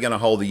now they're going to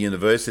hold the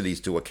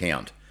universities to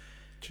account.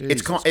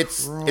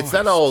 It's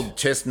that old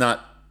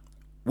chestnut...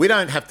 We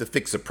don't have to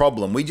fix a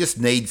problem. We just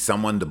need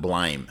someone to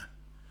blame.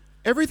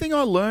 Everything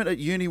I learned at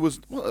uni was...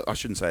 Well, I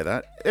shouldn't say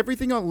that.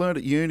 Everything I learned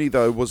at uni,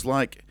 though, was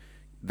like,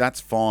 that's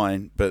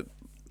fine, but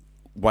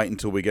wait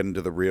until we get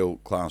into the real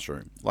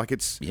classroom. Like,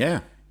 it's...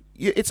 Yeah.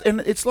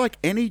 It's like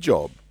any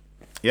job.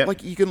 Yeah.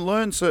 Like, you can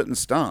learn certain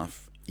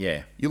stuff.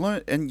 Yeah. You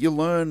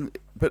learn...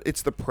 But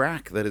it's the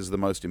prac that is the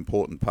most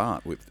important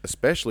part,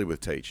 especially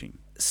with teaching.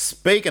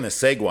 Speaking of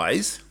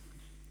segues...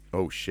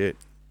 Oh, shit.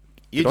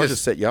 Did I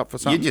just set you up for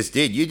something? You just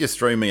did. You just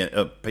threw me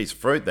a piece of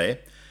fruit there.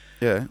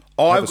 Yeah.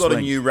 I've got a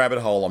new rabbit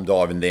hole I'm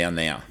diving down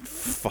now.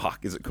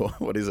 Fuck, is it called?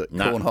 What is it?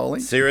 No, cornholing?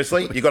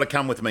 Seriously, you got to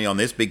come with me on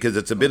this because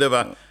it's a bit of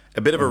a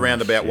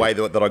roundabout way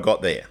that I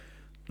got there.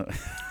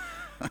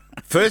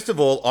 First of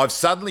all, I've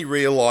suddenly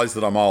realised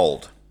that I'm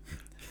old.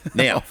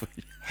 Now,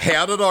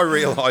 how did I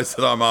realise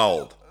that I'm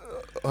old?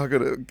 I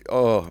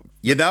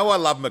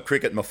love my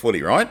cricket and my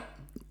footy, right?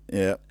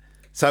 Yeah.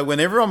 So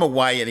whenever I'm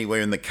away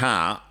anywhere in the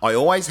car, I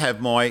always have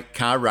my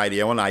car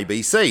radio on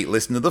ABC,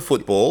 listen to the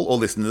football or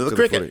listen to the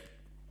cricket.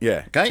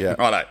 Yeah. Okay? Yeah.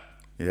 Righto.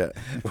 Yeah.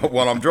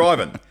 While I'm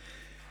driving.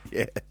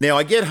 Yeah. Now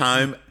I get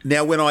home.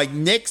 Now when I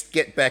next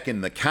get back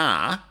in the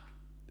car,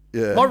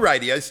 my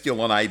radio's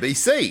still on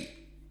ABC.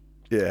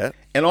 Yeah.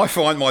 And I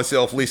find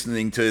myself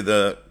listening to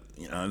the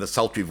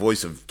sultry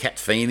voice of Cat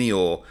Feeney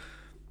or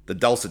the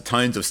dulcet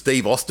tones of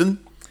Steve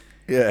Austin.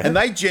 Yeah. And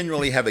they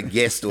generally have a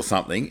guest or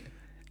something.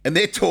 And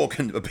they're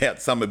talking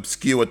about some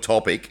obscure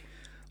topic,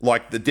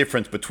 like the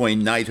difference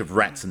between native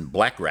rats and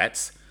black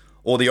rats,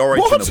 or the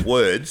origin of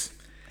words.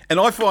 And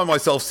I find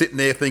myself sitting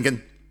there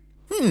thinking,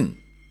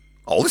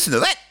 I'll listen to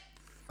that.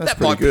 That's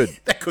pretty good.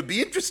 That could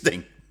be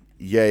interesting.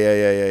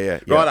 Yeah.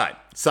 Righto.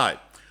 So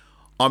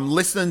I'm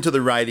listening to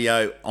the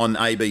radio on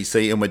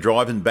ABC, and we're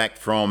driving back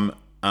from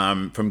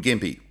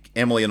Gympie.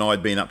 Emily and I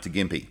had been up to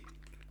Gympie.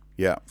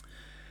 Yeah.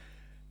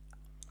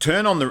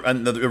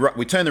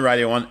 We turn the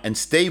radio on, and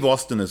Steve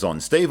Austin is on.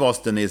 Steve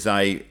Austin is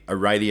a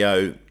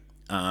radio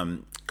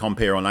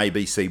compere on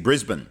ABC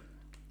Brisbane.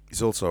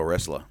 He's also a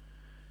wrestler.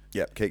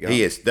 Yep, keep going.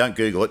 He is. Don't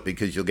Google it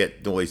because you'll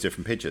get all these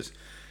different pictures.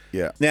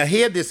 Yeah. Now,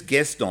 he had this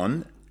guest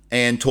on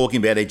and talking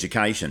about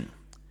education.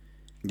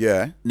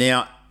 Yeah.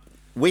 Now,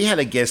 we had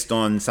a guest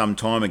on some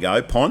time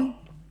ago, Pon,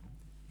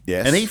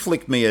 Yes. and he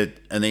flicked me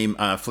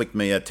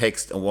a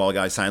text a while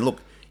ago saying, "Look,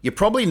 you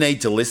probably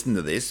need to listen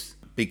to this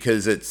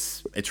because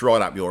it's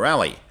right up your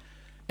alley."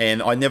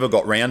 And I never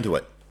got round to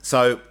it.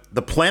 So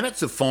the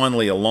planets have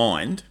finally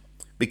aligned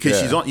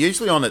because they're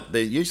usually on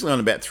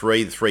about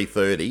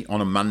 3:30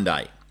 on a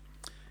Monday.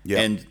 Yeah.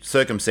 And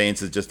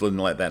circumstances just didn't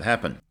let that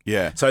happen.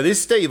 Yeah. So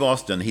this Steve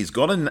Austin, he's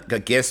got a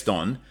guest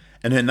on,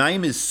 and her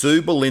name is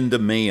Sue Belinda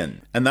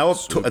Meehan. And they were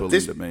Sue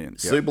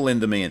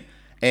Belinda Meehan.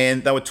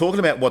 And they were talking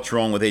about what's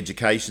wrong with the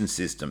education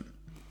system.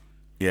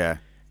 Yeah.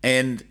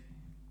 And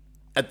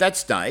at that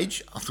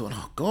stage, I thought,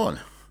 oh, God,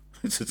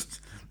 this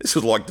is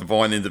like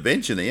divine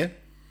intervention here.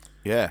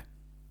 Yeah.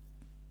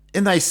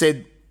 And they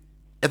said,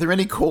 are there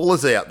any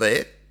callers out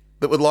there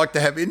that would like to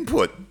have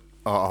input?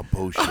 Oh,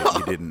 bullshit,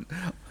 you didn't.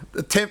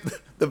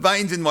 The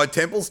veins in my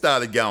temple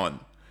started going,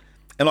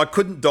 and I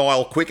couldn't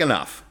dial quick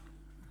enough.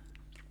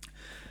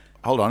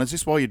 Hold on, is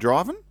this while you're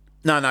driving?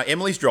 No,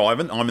 Emily's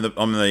driving. I'm in the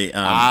on the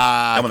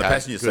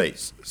passenger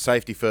seat.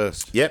 Safety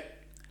first.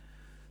 Yep.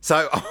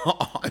 So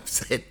I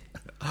said,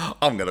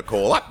 I'm going to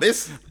call up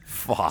this.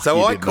 Fuck,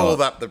 so I called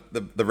up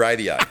the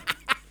radio,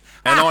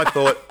 and I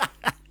thought,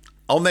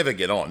 I'll never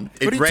get on.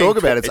 What are you talking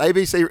about? It's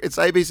ABC. It's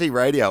ABC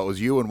Radio. It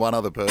was you and one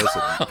other person.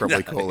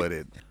 Probably call it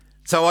in.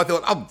 So I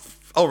thought,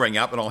 I'll ring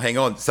up and I'll hang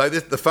on. So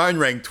the phone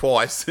rang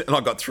twice, and I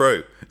got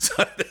through.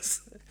 So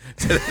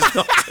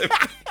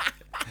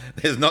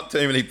there's not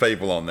too many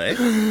people on there.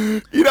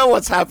 You know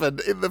what's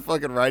happened in the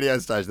fucking radio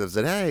station? They've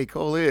said, "Hey,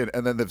 call in,"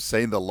 and then they've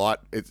seen the light.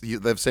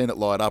 They've seen it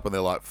light up, and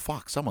they're like,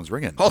 "Fuck, someone's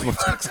ringing." Holy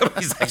fuck,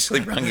 somebody's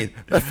actually rung in.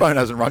 That phone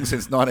hasn't rung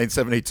since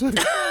 1972.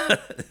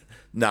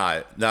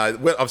 No.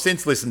 Well, I've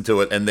since listened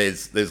to it, and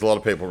there's a lot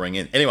of people ring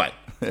in. Anyway.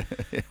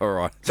 All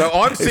right. So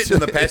I'm sitting in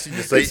the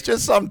passenger seat. It's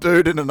just some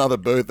dude in another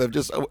booth. They've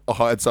just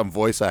hired some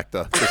voice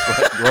actor.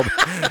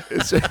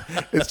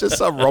 It's just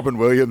some Robin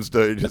Williams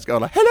dude just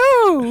going like,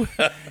 "Hello,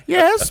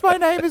 yes, my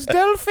name is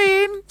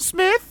Delphine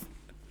Smith.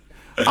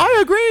 I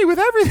agree with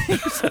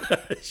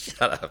everything."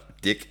 Shut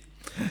up, dick.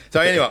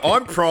 So anyway,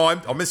 I'm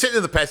primed. I'm sitting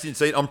in the passenger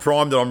seat. I'm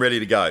primed and I'm ready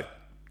to go.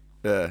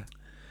 Yeah.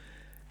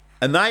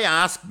 And they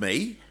asked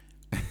me,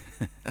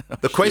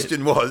 the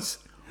question was,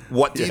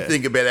 what do you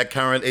think about our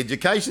current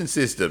education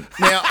system?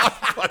 Now,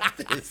 I've got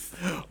this.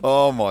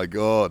 Oh, my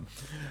God.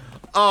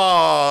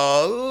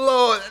 Oh,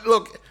 Lord.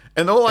 Look,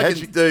 and all I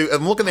can do,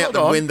 I'm looking out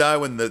the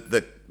window and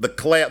the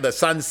cloud, the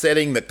sun's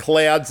setting, the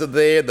clouds are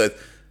there.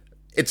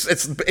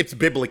 It's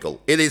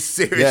biblical. It is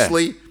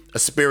seriously a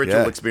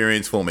spiritual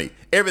experience for me.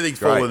 Everything's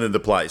fallen into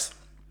place.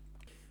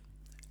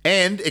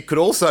 And it could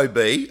also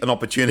be an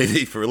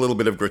opportunity for a little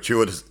bit of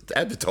gratuitous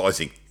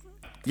advertising.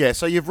 Yeah,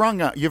 so you've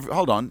rung up.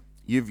 Hold on.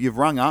 You've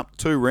rung up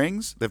 2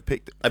 rings. They've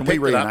picked. Can we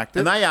reenact it?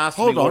 And they asked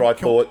me what I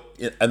thought,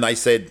 and they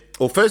said,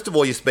 "Well, first of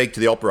all, you speak to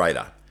the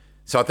operator."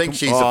 So I think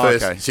she's the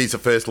first. Okay. She's the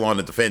first line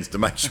of defence to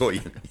make sure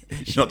you're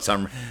not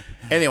some.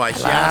 Anyway,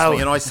 she asked me,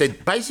 and I said,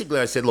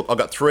 "Look, I've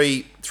got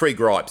three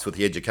gripes with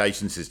the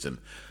education system."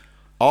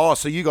 Oh,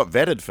 so you got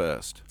vetted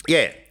first?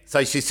 Yeah.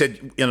 So she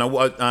said, "You know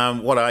what?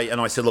 And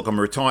I said, "Look, I'm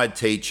a retired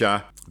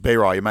teacher."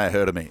 B-Roy, you may have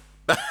heard of me.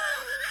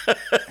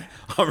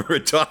 I'm a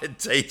retired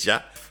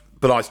teacher,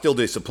 but I still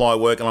do supply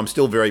work, and I'm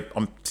still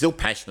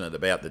passionate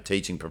about the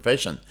teaching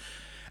profession.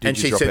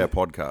 Did you drop our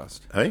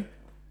podcast? Hey?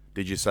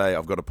 Did you say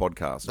I've got a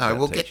podcast? No,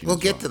 we'll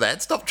get to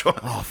that. Stop trying.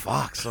 Oh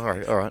fuck!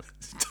 Sorry. All right.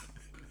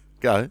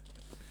 Go.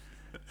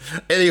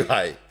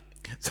 Anyway,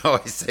 so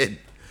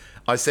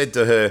I said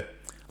to her,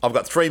 I've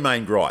got 3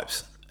 main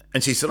gripes.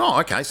 And she said, "Oh,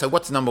 okay, so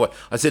what's number one?"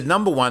 I said,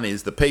 "Number one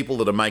is the people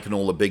that are making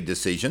all the big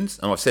decisions."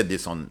 And I've said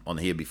this on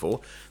here before.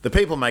 The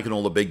people making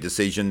all the big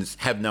decisions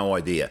have no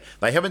idea.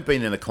 They haven't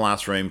been in a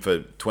classroom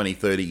for 20,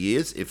 30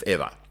 years, if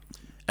ever.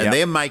 And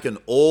they're making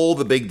all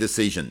the big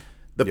decisions.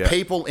 The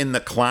people in the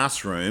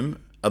classroom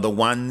are the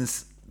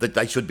ones that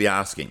they should be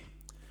asking.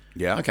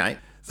 Yeah. Okay.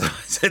 So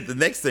I said the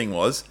next thing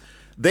was,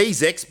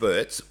 these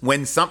experts,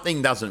 when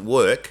something doesn't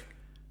work,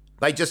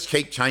 they just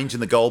keep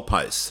changing the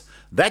goalposts.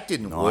 That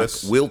didn't work.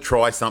 We'll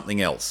try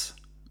something else.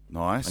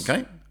 Nice.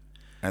 Okay.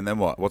 And then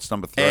what? What's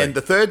number 3? And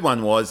the third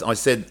one was, I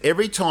said,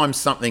 every time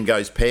something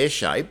goes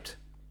pear-shaped,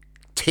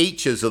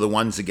 teachers are the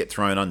ones that get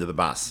thrown under the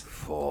bus.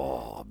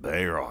 Oh,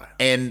 be right.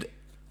 And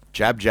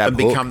jab, and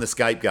become the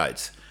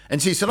scapegoats.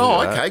 And she said,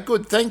 "Oh, okay,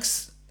 good.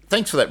 Thanks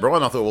for that,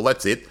 Brian." I thought, well,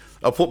 that's it.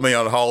 I'll put me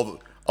on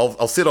hold.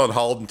 I'll sit on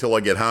hold until I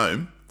get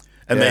home,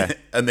 and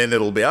then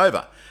it'll be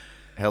over.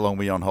 How long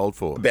were you on hold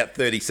for? About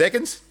 30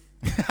 seconds.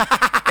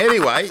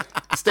 Anyway,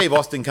 Steve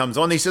Austin comes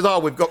on. He says, "Oh,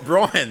 we've got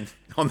Brian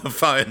on the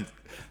phone."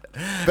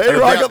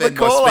 I got the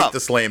call up. My speaker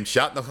slammed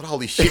shut, and I thought,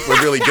 "Holy shit,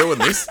 we're really doing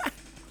this."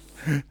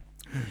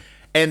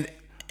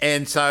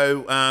 And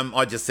so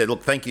I just said,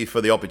 "Look, thank you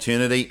for the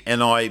opportunity,"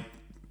 and I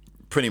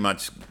pretty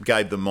much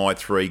gave them my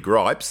 3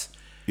 gripes.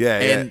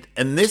 And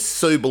this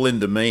Sue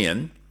Belinda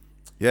Meehan,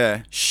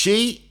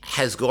 she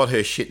has got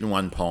her shit in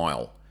one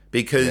pile.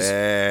 Because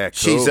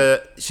she's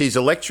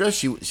a lecturer.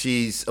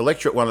 She's a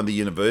lecturer at one of the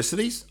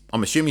universities.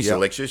 I'm assuming she's a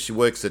lecturer. She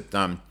works at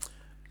one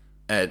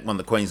of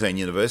the Queensland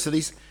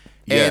universities.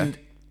 And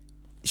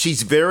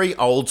she's very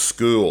old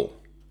school.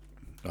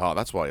 Oh,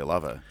 that's why you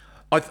love her.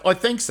 I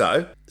think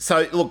so.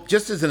 So, look,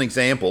 just as an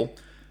example,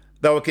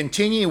 they will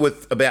continue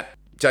with about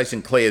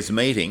Jason Clare's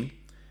meeting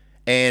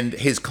and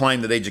his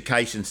claim that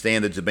education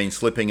standards have been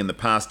slipping in the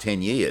past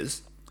 10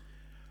 years.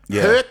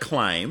 Yeah. Her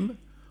claim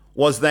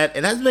was that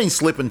it hasn't been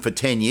slipping for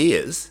 10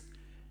 years.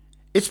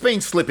 It's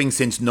been slipping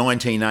since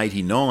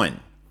 1989.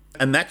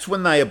 And that's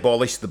when they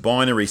abolished the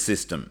binary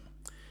system.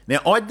 Now,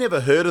 I'd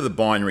never heard of the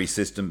binary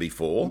system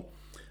before.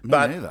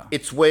 But neither.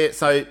 it's where,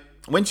 so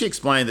when she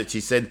explained it,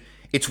 she said,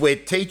 it's where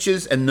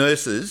teachers and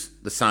nurses,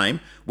 the same,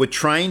 were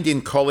trained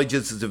in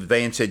colleges of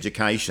advanced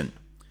education.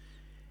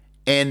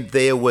 And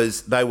they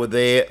were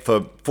there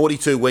for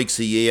 42 weeks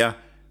a year,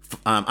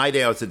 8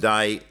 hours a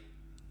day,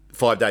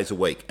 5 days a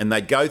week. And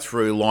they'd go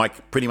through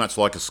pretty much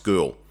like a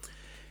school.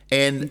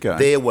 And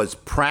there was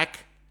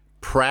prac.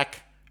 The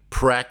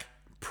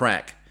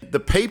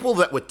people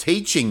that were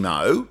teaching,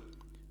 though,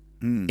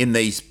 in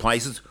these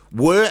places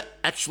were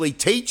actually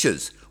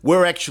teachers,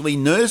 were actually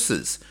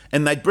nurses.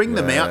 And they'd bring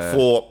them out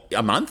for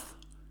a month,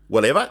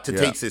 whatever, to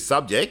teach this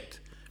subject.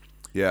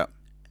 Yeah.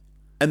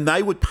 And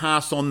they would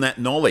pass on that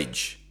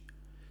knowledge.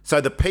 So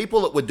the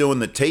people that were doing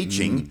the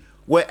teaching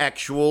were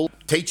actual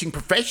teaching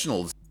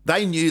professionals.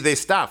 They knew their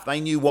stuff. They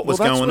knew what was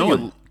going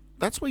on.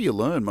 That's where you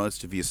learn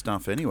most of your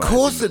stuff anyway. Of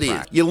course it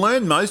is. You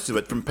learn most of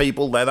it from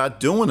people that are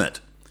doing it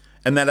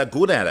and that are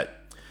good at it.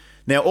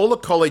 Now, all the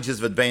colleges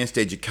of advanced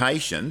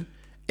education,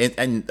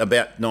 and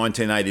about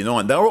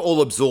 1989, they were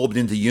all absorbed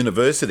into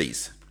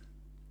universities.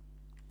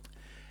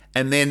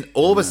 And then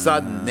all of a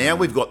sudden, now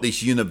we've got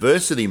this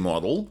university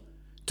model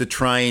to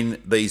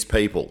train these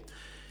people.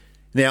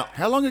 Now,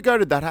 how long ago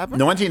did that happen?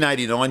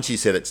 1989, she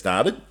said it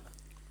started.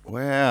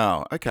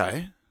 Wow.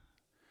 Okay.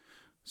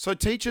 So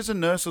teachers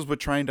and nurses were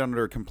trained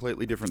under a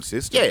completely different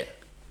system.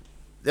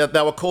 Yeah.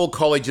 They were called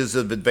colleges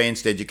of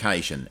advanced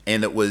education.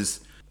 And it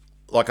was,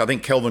 like, I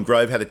think Kelvin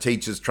Grove had a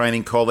teachers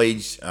training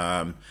college.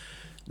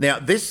 Now,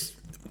 this,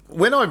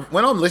 when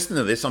I'm listening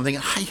to this, I'm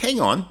thinking, hey, hang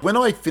on. When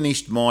I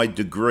finished my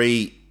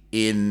degree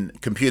in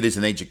computers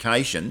and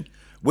education,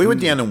 we were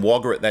down in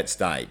Wagga at that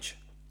stage.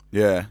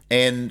 Yeah.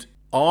 And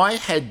I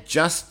had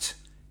just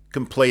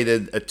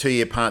completed a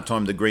 2-year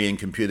part-time degree in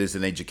computers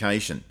and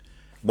education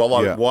while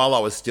I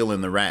was still in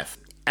the RAF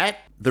at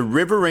the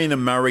Riverina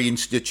Murray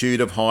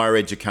Institute of Higher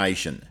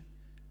Education,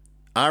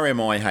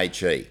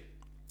 RMIHE.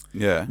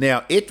 Yeah.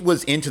 Now, it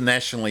was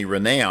internationally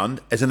renowned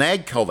as an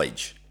ag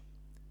college.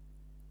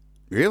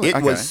 Really?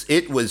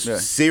 It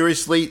was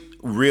seriously,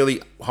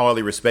 really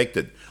highly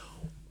respected.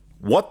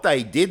 What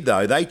they did,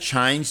 though, they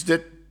changed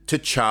it to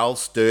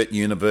Charles Sturt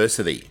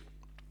University.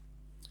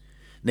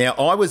 Now,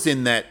 I was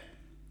in that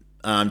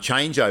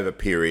changeover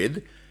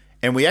period,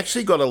 and we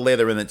actually got a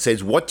letter and it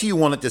says, what do you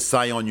want it to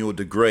say on your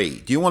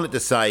degree? Do you want it to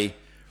say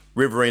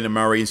Riverina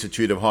Murray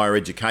Institute of Higher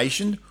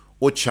Education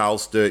or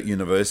Charles Sturt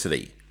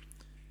University?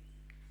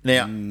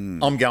 Now,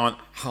 I'm going,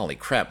 holy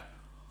crap,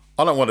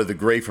 I don't want a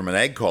degree from an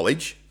ag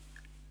college.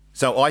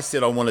 So I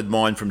said I wanted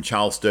mine from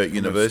Charles Sturt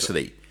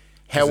University.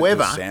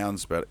 However, it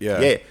sounds better.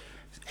 Yeah.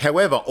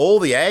 However, all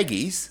the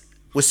Aggies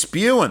were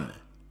spewing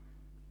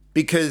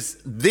because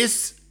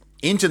this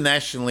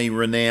internationally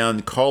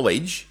renowned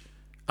college,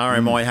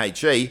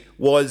 RMIHE,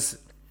 was,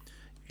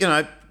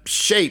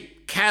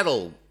 sheep,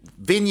 cattle,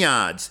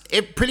 vineyards,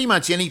 pretty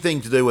much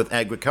anything to do with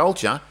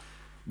agriculture.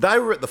 They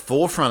were at the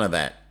forefront of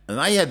that, and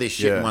they had this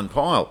shit in one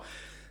pile.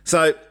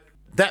 So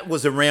that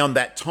was around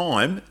that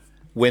time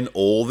when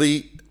all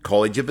the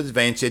College of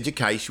Advanced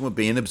Education were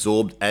being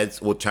absorbed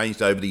or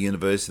changed over to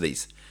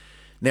universities.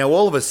 Now,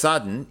 all of a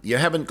sudden, you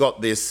haven't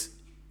got this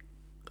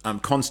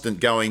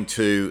constant going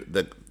to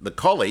the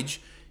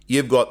college.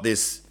 You've got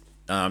this,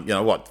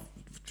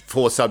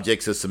 4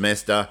 subjects a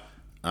semester,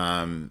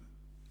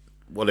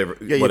 whatever.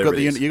 Yeah,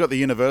 you've got the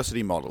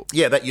university model.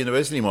 Yeah, that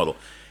university model.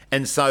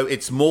 And so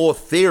it's more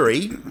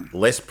theory,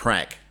 less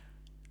prac.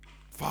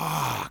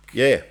 Fuck.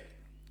 Yeah.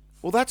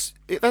 Well, that's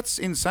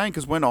insane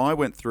because when I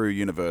went through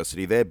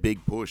university, their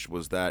big push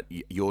was that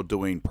you're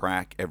doing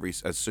prac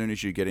as soon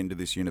as you get into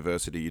this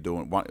university, you're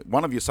doing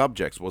one of your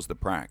subjects was the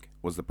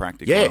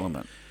practical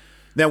element.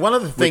 Now, one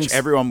of the things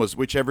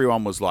which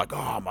everyone was like,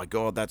 oh my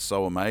god, that's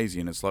so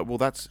amazing. It's like, well,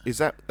 that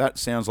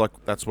sounds like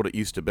that's what it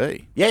used to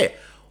be. Yeah.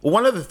 Well,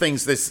 one of the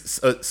things this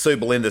Sue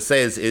Belinda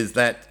says is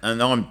that,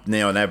 and I'm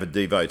now an avid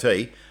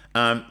devotee.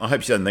 I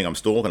hope she doesn't think I'm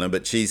stalking her,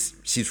 but she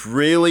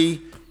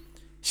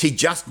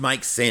just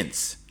makes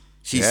sense.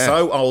 She's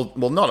so old,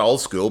 well, not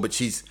old school, but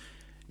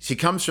she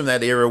comes from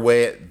that era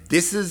where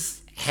this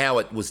is how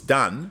it was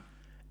done,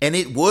 and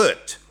it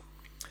worked.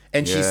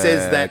 And she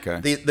says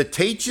that the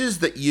teachers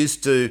that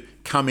used to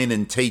come in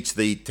and teach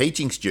the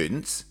teaching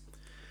students,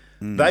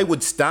 they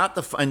would start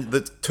and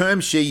the term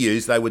she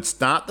used, they would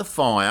start the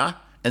fire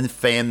and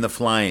fan the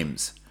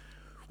flames,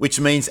 which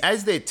means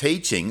as they're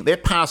teaching, they're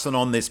passing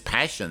on this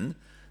passion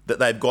that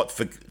they've got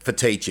for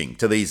teaching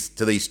to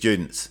these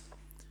students.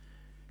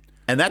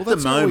 And at the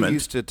moment, how we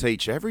used to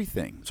teach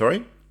everything.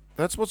 Sorry?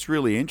 That's what's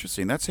really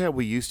interesting. That's how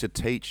we used to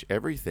teach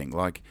everything.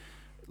 Like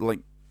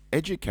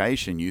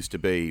education used to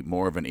be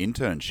more of an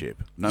internship,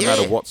 no Yeah.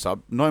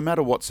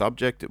 matter what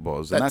subject it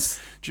was. And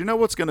do you know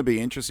what's going to be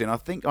interesting? I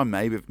think I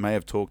may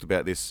have talked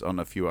about this on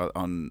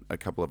a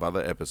couple of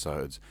other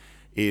episodes.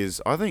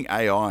 Is I think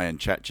AI and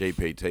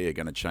ChatGPT are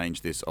going to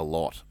change this a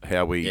lot.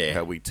 How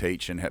we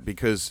teach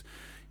because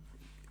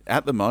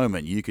at the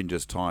moment you can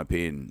just type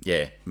in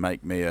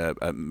make me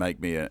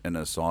an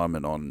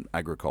assignment on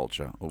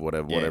agriculture or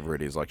whatever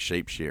it is, like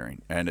sheep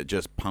shearing, and it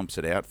just pumps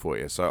it out for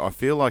you. So I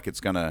feel like it's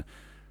going to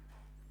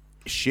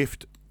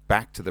shift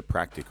back to the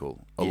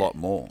practical a lot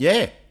more.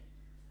 Yeah.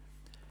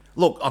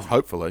 Look,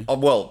 hopefully.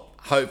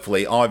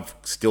 Hopefully I've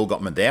still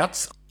got my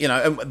doubts.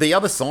 And the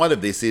other side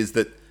of this is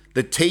that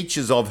the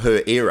teachers of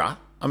her era,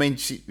 I mean,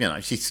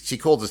 she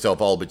calls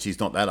herself old, but she's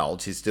not that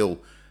old. She's still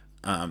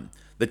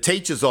the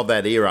teachers of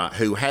that era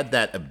who had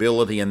that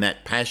ability and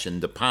that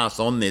passion to pass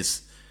on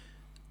this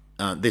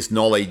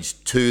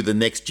knowledge to the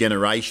next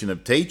generation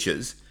of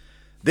teachers.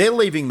 They're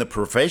leaving the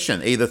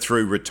profession either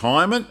through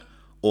retirement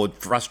or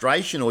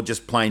frustration or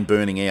just plain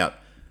burning out.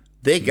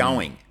 They're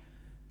going.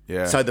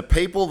 Yeah. So the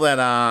people that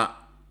are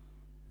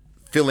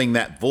filling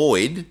that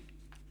void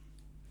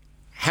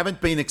haven't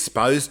been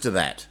exposed to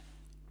that,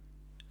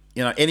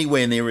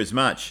 anywhere near as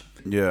much.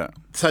 Yeah.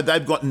 So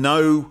they've got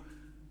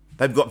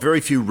very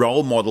few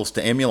role models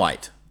to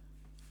emulate.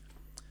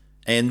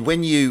 And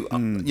when you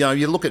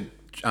look at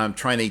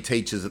trainee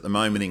teachers at the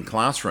moment in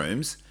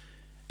classrooms,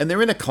 and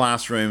they're in a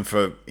classroom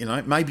for,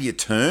 maybe a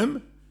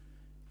term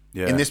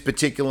in this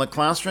particular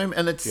classroom,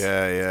 and it's...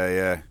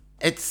 Yeah.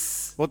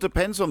 It's... Well, it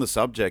depends on the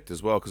subject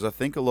as well, because I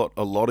think a lot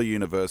of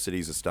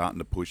universities are starting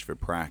to push for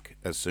prac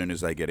as soon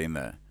as they get in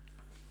there.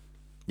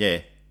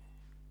 Yeah.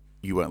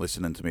 You weren't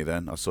listening to me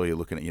then. I saw you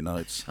looking at your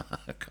notes.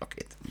 Cock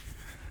it.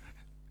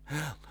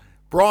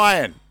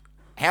 Brian,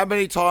 how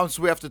many times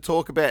do we have to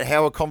talk about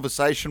how a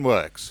conversation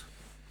works?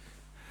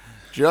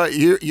 Do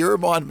you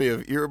remind me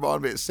of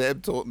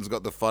Sam Taunton's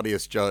got the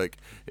funniest joke.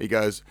 He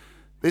goes,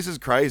 "This is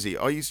crazy.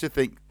 I used to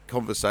think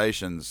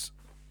conversations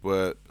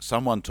were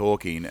someone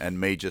talking and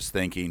me just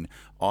thinking,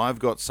 I've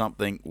got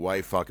something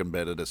way fucking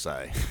better to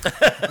say."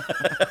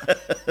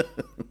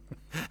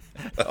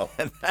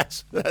 And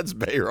that's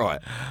me,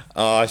 right?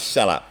 Oh,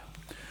 shut up.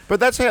 But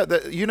that's how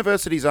the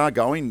universities are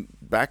going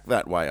back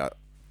that way.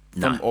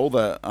 From for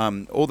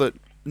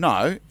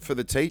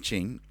the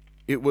teaching,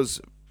 it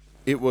was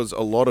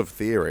a lot of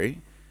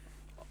theory.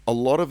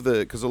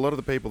 Because a lot of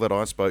the people that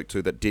I spoke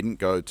to that didn't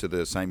go to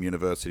the same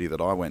university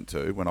that I went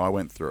to when I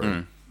went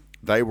through,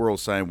 they were all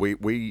saying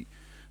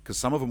because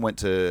some of them went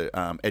to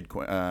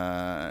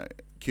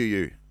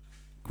QU,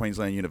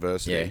 Queensland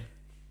University.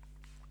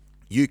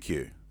 Yeah.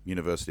 UQ,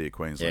 University of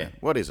Queensland. Yeah.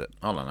 What is it?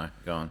 I don't know.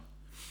 Go on.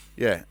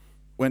 Yeah.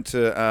 Went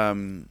to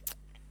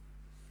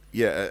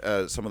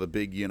some of the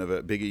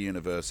bigger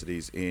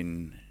universities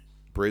in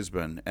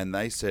Brisbane, and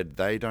they said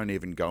they don't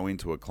even go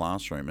into a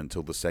classroom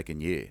until the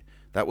second year.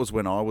 That was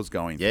when I was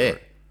going through.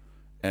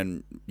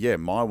 And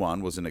my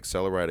one was an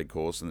accelerated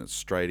course, and it's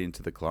straight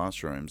into the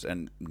classrooms.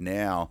 And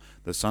now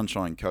the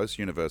Sunshine Coast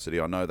University,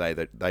 I know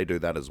they do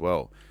that as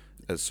well.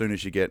 As soon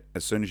as you go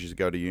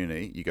to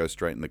uni, you go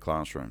straight in the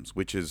classrooms,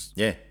 which is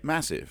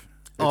massive.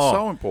 It's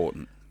so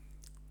important.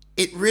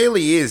 It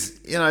really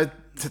is,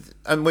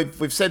 and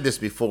we've said this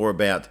before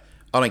about,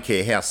 I don't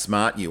care how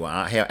smart you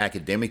are, how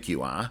academic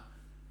you are,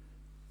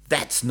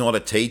 that's not a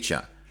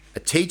teacher. A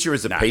teacher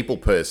is a people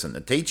person.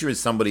 A teacher is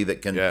somebody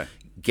that can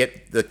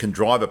can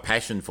drive a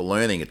passion for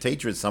learning. A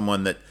teacher is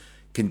someone that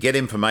can get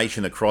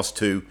information across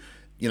to,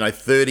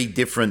 30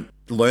 different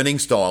learning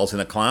styles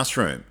in a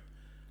classroom.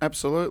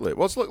 Absolutely.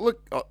 Well,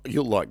 look,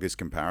 you'll like this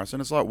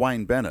comparison. It's like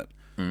Wayne Bennett.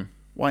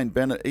 Wayne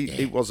Bennett,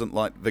 he wasn't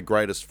like the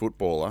greatest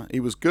footballer. He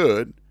was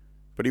good,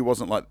 but he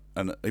wasn't like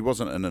an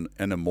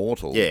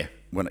immortal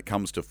when it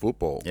comes to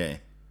football. Yeah.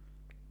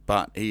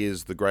 But he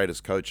is the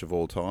greatest coach of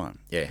all time.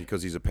 Yeah.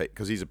 Because he's a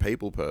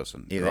people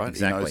person. Yeah, right?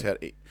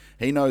 exactly.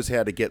 He knows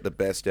how to get the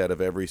best out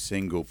of every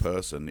single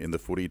person in the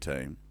footy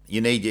team.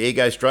 You need your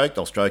ego stroked,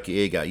 I'll stroke your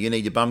ego. You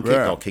need your bum kicked,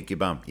 I'll kick your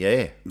bum.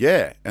 Yeah.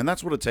 Yeah, and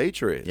that's what a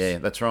teacher is. Yeah,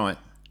 that's right.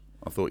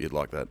 I thought you'd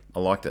like that. I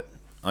liked it.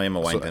 I am a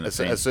Wayne Bennett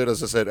fan. As soon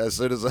as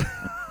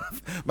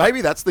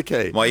maybe that's the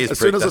key. As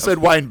soon as I said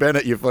Wayne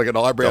Bennett, your fucking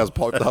eyebrows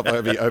popped up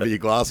over your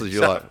glasses.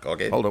 You're like,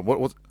 hold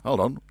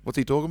on, what's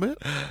he talking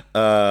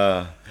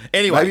about?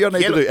 Anyway, maybe I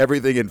need to do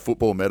everything in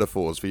football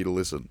metaphors for you to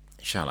listen.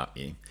 Shut up,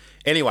 you.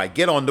 Anyway,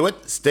 get on to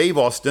it. Steve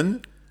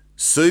Austin,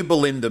 Sue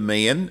Belinda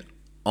Meehan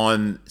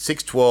on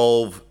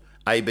 6:12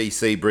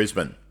 ABC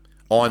Brisbane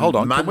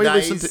on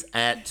Mondays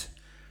at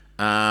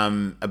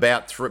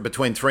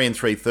between 3 and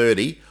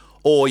 3:30.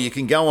 Or you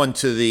can go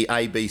onto the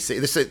ABC.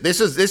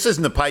 This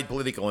isn't a paid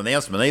political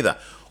announcement either.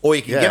 Or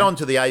you can get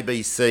onto the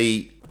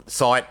ABC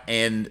site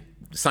and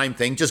same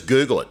thing. Just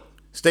Google it.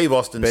 Steve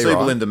Austin, Sue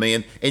Belinda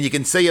Meehan, and you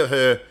can see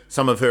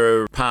some of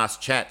her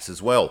past chats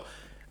as well.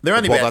 They're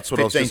only about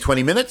 15,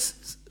 20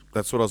 minutes.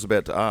 That's what I was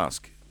about to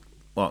ask.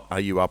 What? Are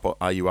you up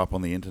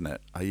on the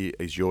internet?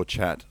 Is your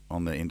chat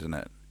on the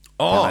internet?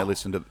 Oh, can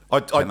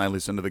they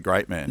listen to the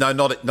great man? No,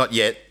 not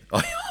yet.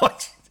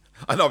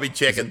 I'll be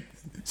checking.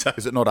 So,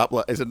 Is it not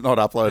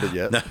uploaded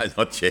yet? no,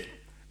 not yet.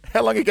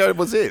 How long ago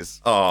was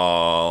this?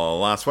 Oh,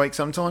 last week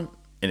sometime.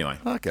 Anyway.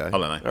 Okay. I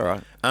don't know.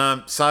 All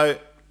right. So,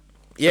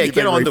 yeah, You've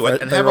get been onto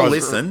it and have a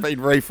listen.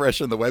 Been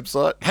refreshing the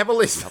website. Have a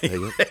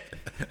listen.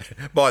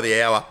 By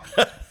the hour.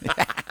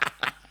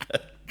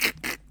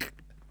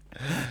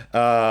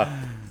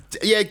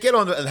 Yeah, get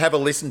on it and have a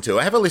listen to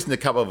her. Have a listen to a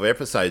couple of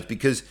episodes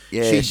because she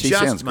just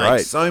sounds makes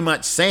great. so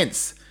much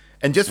sense.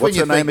 And just What's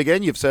when her you name think,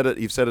 again? You've said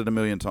it a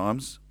million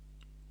times.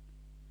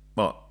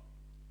 what?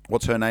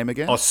 What's her name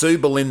again? Oh, Sue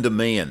Belinda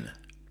Meehan.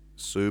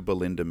 Sue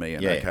Belinda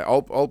Meehan. Yeah. Okay,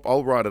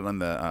 I'll write it on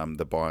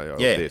the bio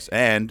Yeah. of this,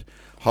 and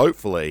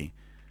hopefully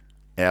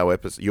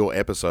your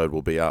episode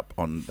will be up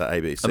on the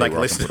ABC. And they can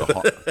where listen.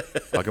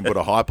 I can put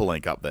a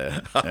hyperlink up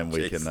there, and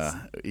we Jesus.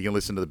 can you can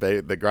listen to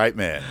the great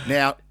man.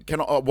 Now,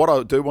 what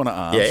I do want to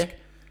ask? Yeah.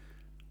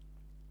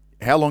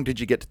 How long did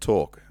you get to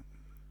talk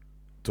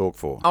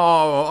for?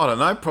 Oh, I don't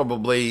know,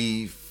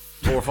 probably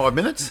 4 or 5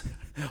 minutes.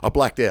 I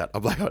blacked out.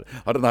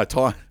 I don't know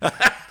time.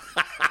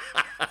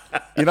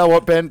 You know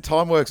what, Ben?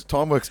 Time works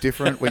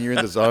different when you're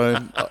in the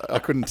zone. I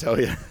couldn't tell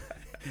you.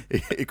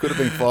 It could have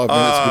been 5 minutes. It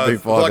could have been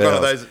 5 like hours. one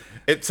of those.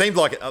 It seemed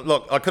like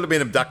look, I could have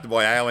been abducted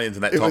by aliens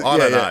in that time. I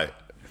don't know.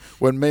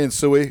 When me and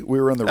Suey, we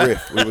were in the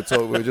rift. We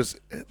were just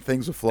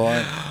things were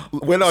flying.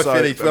 When I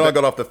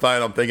got off the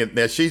phone, I'm thinking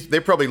now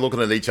they're probably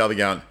looking at each other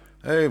going,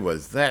 "Who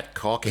was that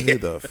cockhead? Who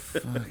the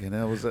fucking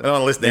hell was that?" I don't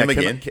want to listen to him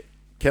again.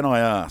 Can I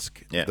ask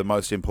Yeah. the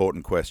most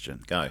important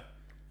question? Go.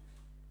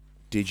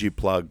 Did you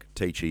plug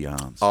Teacher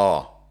Yarns?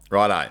 Oh,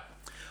 righto.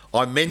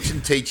 I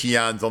mentioned Teacher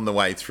Yarns on the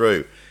way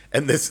through,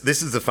 and this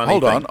is the funny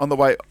Hold thing.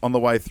 on the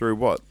way through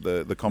what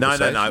the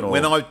conversation? No.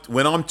 or-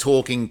 When I'm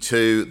talking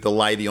to the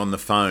lady on the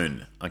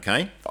phone,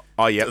 okay.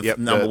 Oh, yep.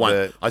 Number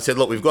one, I said,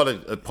 look, we've got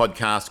a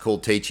podcast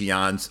called Teacher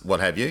Yarns, what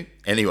have you.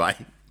 Anyway.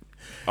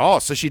 Oh,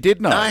 so she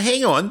did know. No,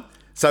 hang on.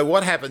 So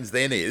what happens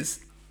then is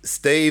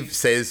Steve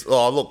says,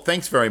 oh, look,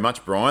 thanks very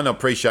much, Brian. I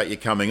appreciate you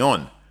coming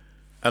on.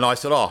 And I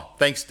said, oh,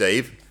 thanks,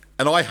 Steve.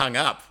 And I hung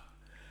up.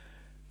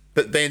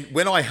 But then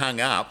when I hung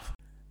up,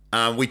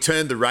 we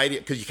turned the radio,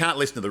 because you can't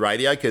listen to the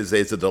radio because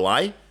there's a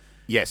delay.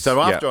 Yes.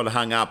 So after I'd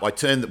hung up, we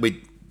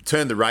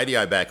turned the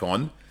radio back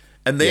on,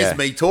 and there's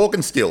me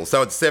talking still.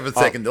 So it's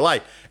 7-second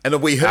delay.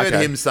 And we heard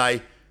him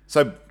say,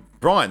 so,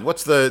 Brian,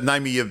 what's the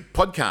name of your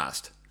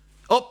podcast?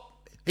 Oh,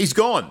 he's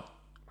gone.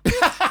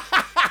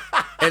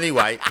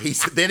 Anyway,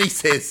 then he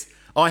says,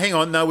 oh, hang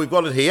on, no, we've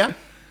got it here.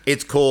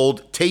 It's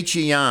called Teacher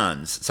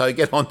Yarns. So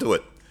get onto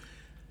it.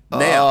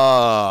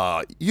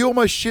 Now, you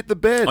almost shit the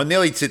bed. I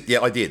nearly said,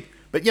 yeah, I did.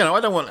 But, I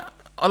don't want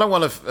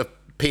to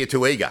appear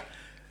too eager.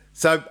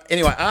 So,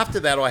 anyway, after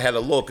that, I had a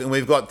look, and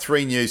we've got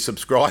 3 new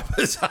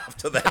subscribers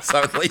after that. So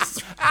at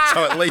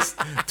least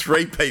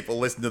 3 people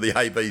listen to the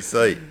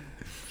ABC.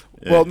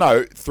 Yeah. Well,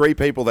 no, 3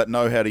 people that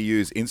know how to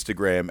use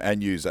Instagram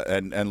and use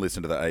and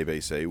listen to the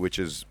ABC, which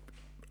is,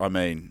 I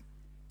mean,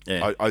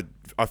 Yeah.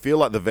 I feel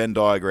like the Venn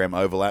diagram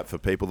overlap for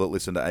people that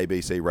listen to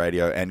ABC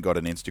radio and got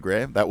an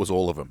Instagram. That was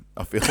all of them.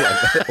 I feel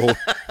like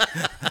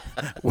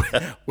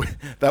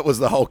that was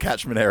the whole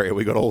catchment area.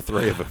 We got all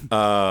 3 of them.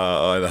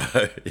 I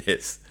know.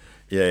 Yes.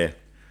 Yeah.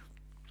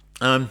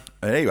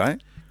 Anyway,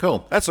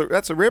 Cool. that's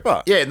a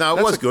ripper. Yeah, no, it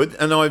That's was good.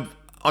 And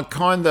I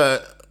kind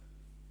of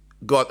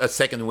got a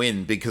second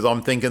win because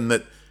I'm thinking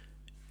that,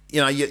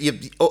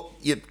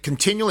 you're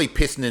continually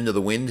pissing into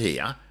the wind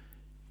here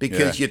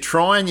because you're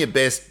trying your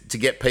best to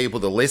get people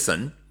to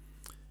listen,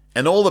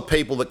 and all the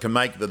people that can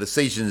make the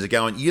decisions are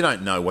going, you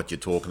don't know what you're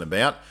talking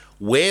about.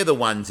 We're the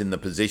ones in the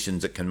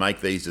positions that can make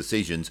these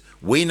decisions.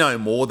 We know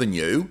more than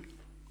you.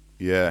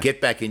 Yeah.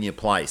 Get back in your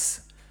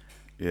place.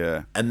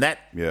 Yeah. And that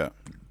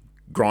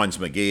grinds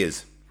my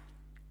gears.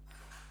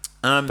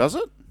 Does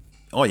it?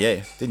 Oh,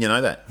 yeah. Didn't you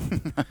know that?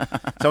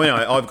 So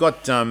anyway, I've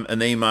got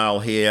an email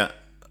here.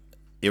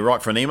 You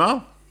right for an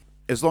email?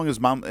 As long as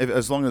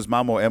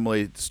mum or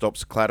Emily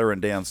stops clattering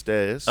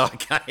downstairs,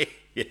 Okay.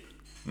 Yeah.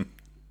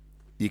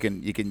 you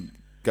can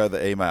go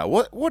the email.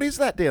 What is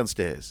that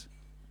downstairs?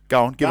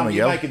 Go on, give them a You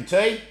yell. making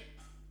tea?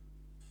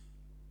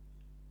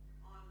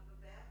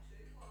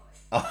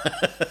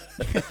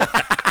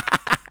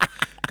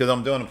 Because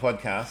I'm doing a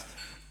podcast.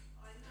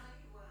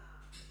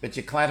 But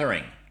you're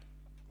clattering.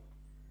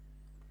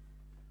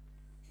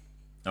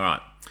 All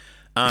right.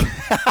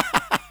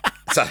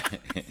 So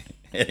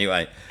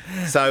anyway,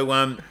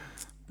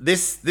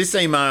 this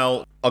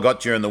email I got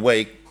during the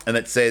week, and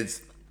it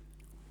says,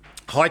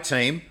 "Hi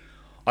team,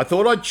 I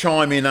thought I'd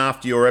chime in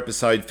after your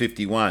episode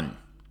 51.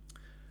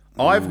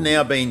 I've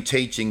now been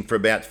teaching for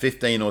about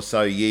 15 or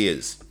so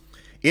years.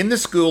 In the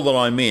school that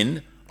I'm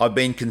in, I've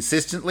been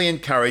consistently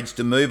encouraged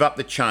to move up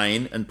the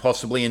chain and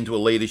possibly into a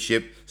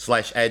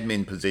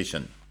leadership/admin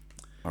position."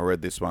 I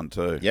read this one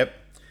too. Yep.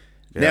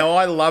 Now,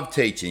 I love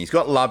teaching. He's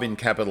got love in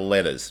capital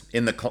letters.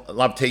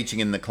 Love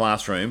teaching in the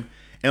classroom,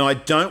 and I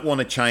don't want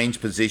to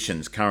change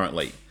positions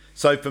currently.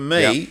 So for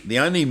me, the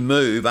only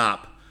move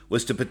up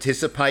was to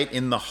participate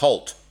in the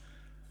HALT,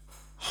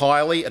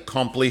 Highly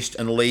Accomplished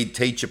and Lead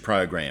Teacher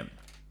program.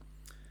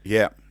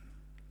 Yeah.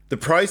 The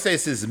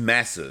process is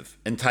massive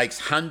and takes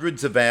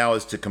hundreds of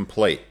hours to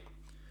complete.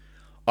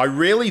 I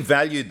really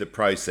valued the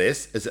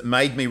process as it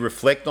made me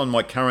reflect on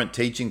my current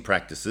teaching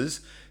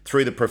practices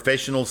through the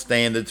professional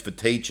standards for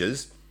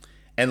teachers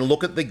and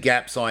look at the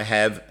gaps I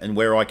have and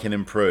where I can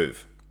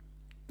improve.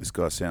 This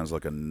guy sounds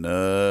like a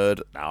nerd.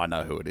 No, I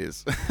know who it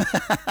is.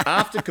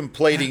 After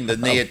completing the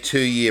near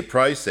 2-year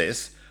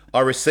process,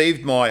 I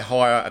received my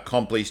Higher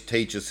Accomplished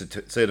Teacher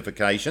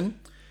certification,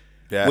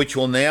 which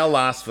will now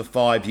last for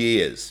 5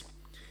 years.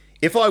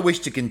 If I wish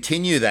to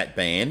continue that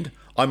band,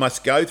 I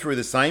must go through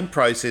the same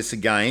process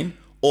again,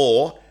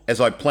 or,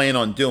 as I plan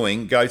on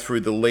doing, go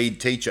through the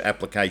lead teacher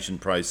application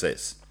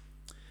process.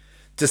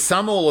 To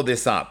sum all of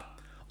this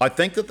up, I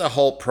think that the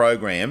whole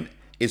program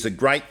is a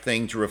great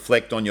thing to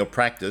reflect on your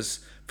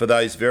practice for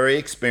those very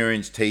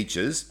experienced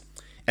teachers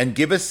and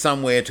give us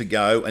somewhere to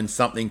go and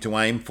something to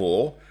aim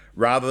for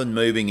rather than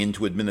moving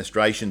into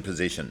administration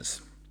positions.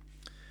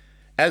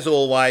 As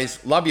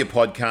always, love your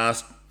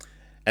podcast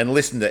and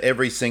listen to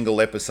every single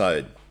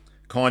episode.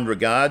 Kind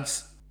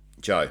regards,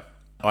 Joe.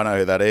 I know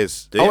who that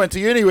is. I went to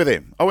uni with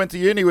him. I went to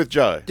uni with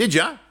Joe. Did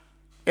you?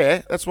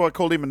 Yeah, that's why I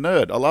called him a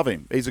nerd. I love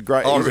him. He's a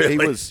great... Really? He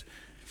was...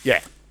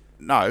 Yeah.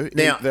 No,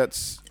 now,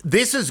 that's...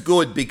 This is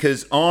good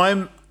because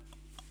I'm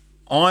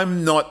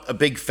not a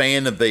big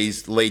fan of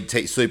these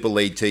super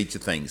lead teacher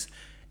things.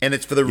 And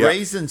it's for the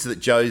reasons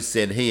that Joe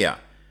said here,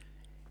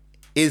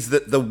 is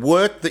that the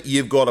work that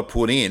you've got to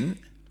put in,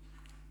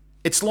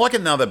 it's like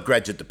another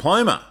graduate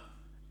diploma.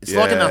 It's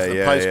like another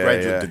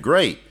postgraduate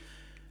degree.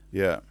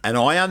 Yeah. And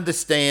I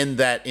understand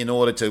that in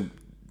order to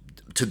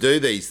do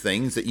these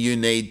things, that you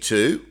need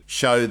to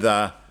show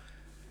the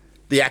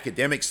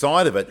academic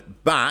side of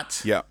it.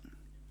 But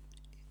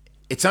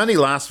it's only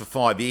lasts for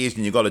 5 years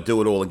and you've got to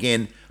do it all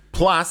again.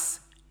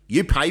 Plus,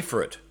 you pay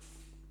for it.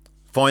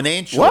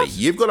 Financially, What?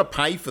 You've got to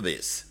pay for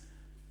this.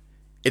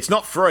 It's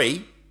not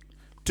free.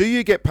 Do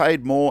you get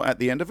paid more at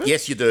the end of it?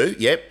 Yes, you do.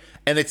 Yep.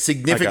 And it's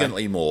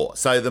significantly more.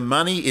 So the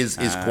money is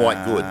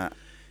quite good.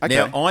 Okay.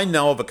 Now, I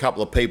know of a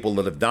couple of people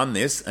that have done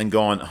this and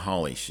gone,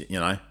 holy shit,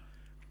 I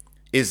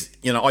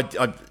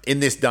in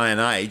this day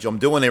and age, I'm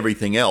doing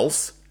everything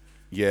else.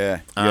 Yeah.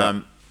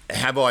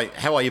 Have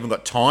I even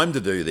got time to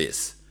do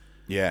this?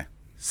 Yeah.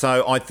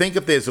 So I think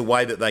if there's a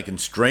way that they can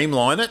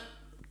streamline it,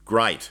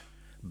 great.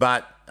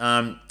 But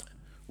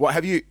What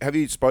have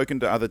you spoken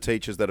to other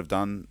teachers that have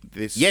done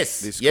this?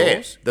 yes, this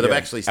course that have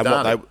actually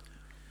started.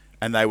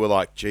 And they were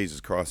like, Jesus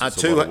Christ,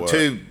 it's a lot of work.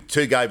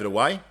 Two gave it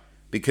away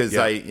because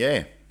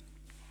they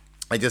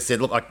just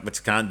said, look, I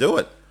just can't do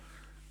it,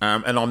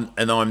 and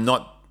I'm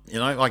not,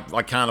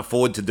 I can't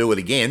afford to do it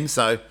again.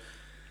 So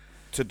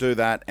to do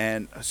that,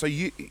 and so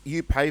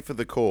you pay for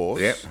the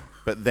course,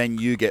 but then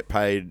you get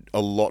paid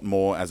a lot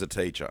more as a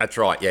teacher. That's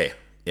right. Yeah.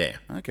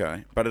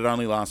 Okay, but it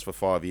only lasts for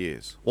 5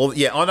 years. Well,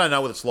 I don't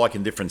know what it's like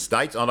in different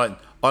states. I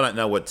don't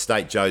know what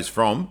state Joe's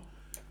from.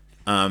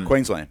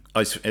 Queensland. Oh,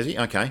 is he?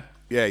 Okay.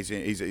 Yeah,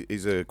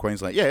 he's a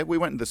Queensland. Yeah, we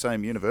went to the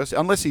same university,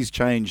 unless he's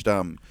changed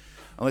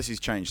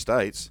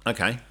states.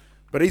 Okay.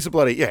 But he's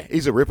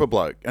he's a ripper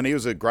bloke, and he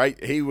was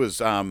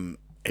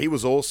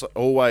also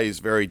always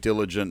very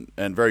diligent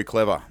and very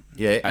clever.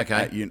 Yeah.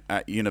 Okay.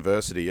 At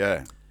university.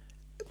 Yeah.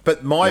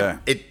 But my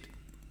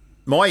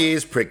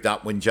ears pricked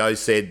up when Joe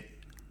said,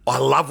 "I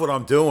love what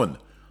I'm doing.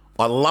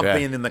 I love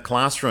being in the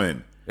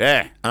classroom."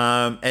 Yeah.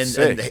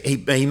 And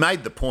he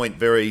made the point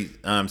very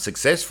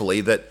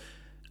successfully that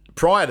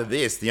prior to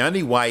this, the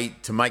only way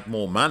to make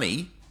more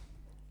money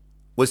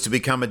was to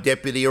become a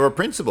deputy or a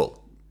principal.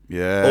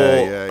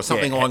 Or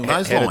something along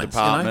those head lines. Of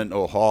department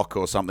or HOC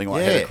or something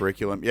like head of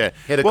curriculum. Yeah.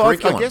 Head of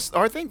curriculum.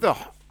 I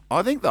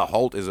think the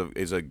Holt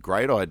is a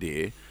great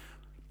idea,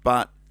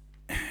 but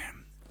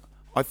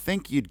I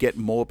think you'd get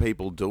more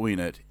people doing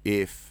it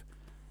if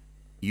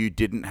you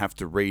didn't have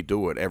to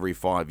redo it every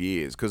 5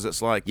 years, because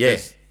it's like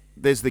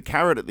there's the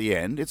carrot at the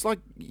end. It's like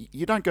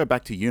you don't go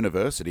back to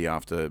university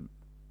after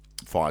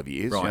 5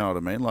 years. Right. You know what I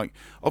mean? Like,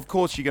 of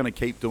course you're going to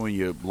keep doing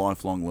your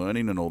lifelong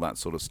learning and all that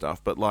sort of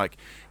stuff, but like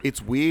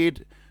it's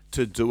weird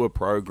to do a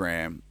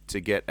program to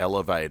get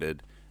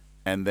elevated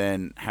and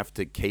then have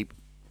to keep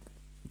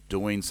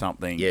doing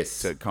something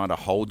to kind of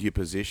hold your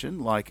position.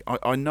 Like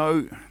I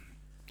know,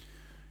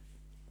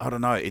 I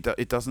don't know.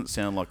 It doesn't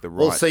sound like the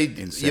right. Well, see,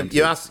 incentive.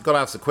 you got to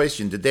ask the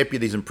question: do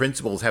deputies and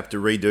principals have to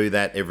redo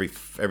that every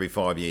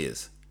 5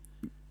 years?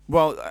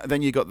 Well,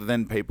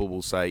 then people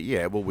will say,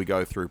 yeah, well, we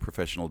go through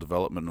professional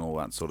development and all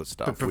that sort of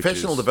stuff. But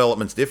professional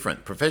development's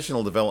different.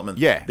 Professional development,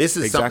 this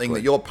is something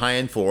that you're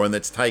paying for and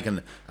that's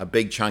taken a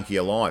big chunk of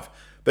your life.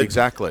 But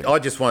exactly. I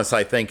just want to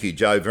say thank you,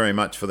 Joe, very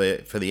much for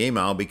the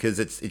email, because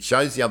it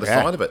shows the other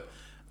side of it.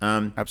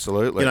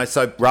 Absolutely.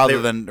 So rather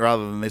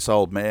than this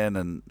old man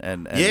and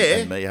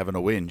me having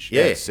a whinge.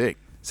 Yeah, it's sick.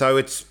 So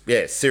it's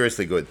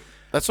seriously good.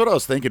 That's what I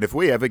was thinking. If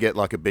we ever get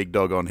like a big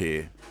dog on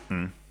here,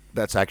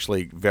 that's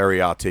actually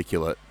very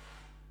articulate.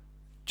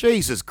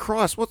 Jesus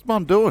Christ, what's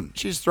Mum doing?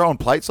 She's throwing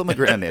plates on the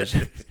ground there.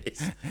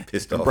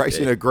 Pissed off.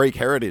 Embracing her Greek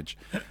heritage.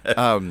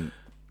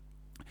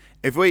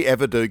 If we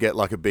ever do get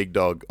like a big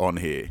dog on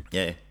here,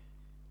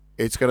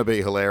 it's going to be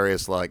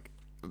hilarious. Like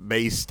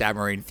me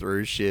stammering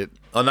through shit.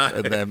 I know.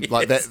 And then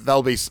like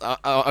they'll be.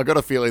 I got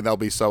a feeling they'll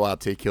be so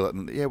articulate.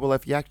 And yeah, well,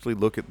 if you actually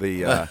look at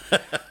the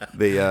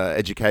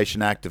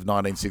Education Act of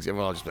 1960,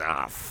 well, I'll just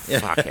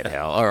fucking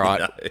hell. All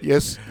right.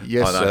 Yes,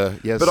 sir.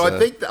 Yes, but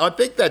sir. I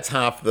think that's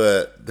half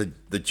the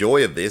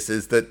joy of this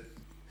is that,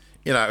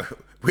 you know,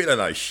 we don't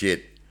know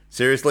shit.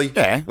 Seriously.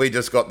 Yeah. We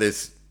just got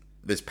this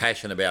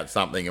passion about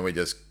something and we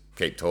just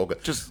keep talking.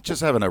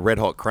 Just having a red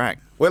hot crack.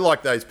 We're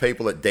like those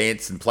people that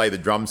dance and play the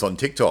drums on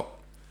TikTok.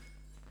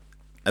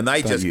 And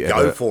they just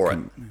go for it.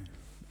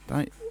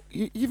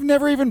 You've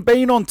never even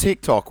been on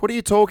TikTok. What are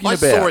you talking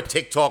about? I saw a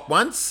TikTok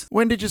once.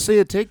 When did you see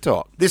a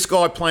TikTok? This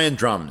guy playing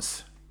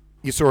drums.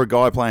 You saw a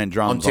guy playing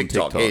drums on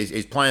TikTok.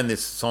 He's playing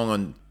this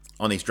song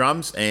on his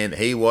drums, and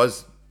he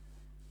was,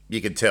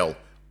 you could tell,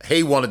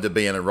 he wanted to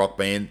be in a rock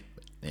band.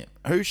 Yeah.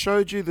 Who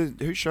showed you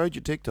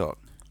TikTok?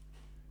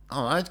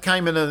 Oh, it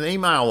came in an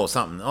email or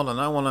something. I don't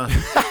know.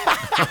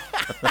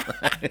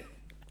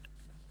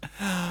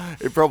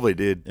 It probably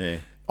did. Yeah.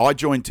 I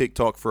joined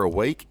TikTok for a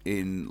week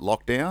in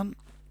lockdown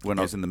when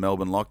I was in the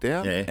Melbourne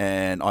lockdown,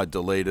 and I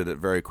deleted it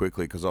very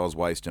quickly because I was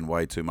wasting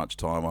way too much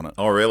time on it.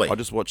 Oh, really? I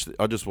just watched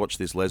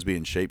this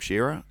lesbian sheep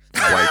shearer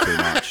way too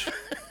much.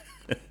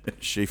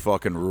 She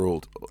fucking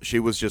ruled. She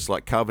was just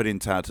like covered in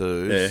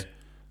tattoos.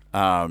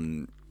 Yeah.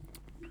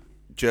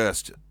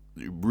 Just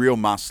real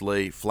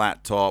muscly,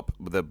 flat top.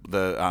 The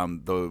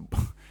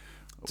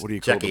what do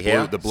you call Jackie it?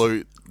 Howe? The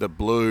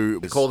blue.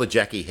 We call the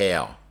Jackie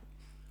Howe.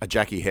 A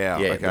Jackie Howe.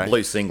 Yeah, okay. the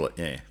blue singlet.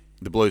 Yeah,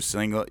 the blue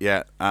singlet.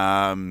 Yeah.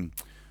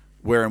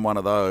 Wearing one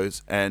of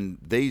those, and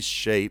these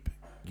sheep.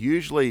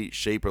 Usually,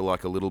 sheep are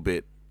like a little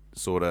bit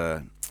sort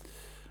of,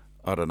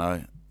 I don't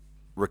know,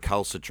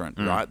 recalcitrant,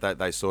 right?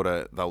 They sort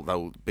of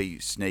they'll be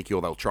sneaky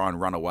or they'll try and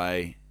run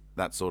away,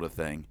 that sort of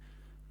thing.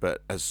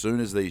 But as soon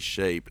as these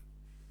sheep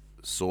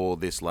saw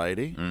this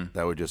lady,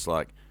 they were just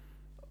like,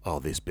 "Oh,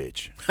 this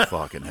bitch,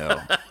 fucking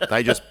hell!"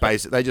 They just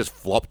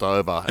flopped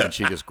over and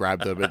she just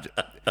grabbed them.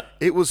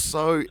 It was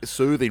so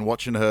soothing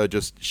watching her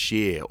just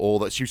shear all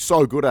that. She was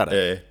so good at it.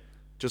 Yeah.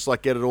 Just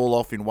like get it all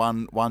off in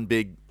one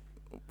big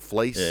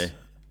fleece,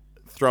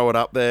 throw it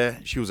up there.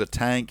 She was a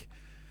tank.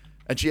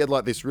 And she had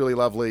like this really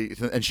lovely,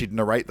 and she'd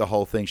narrate the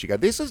whole thing. She'd go,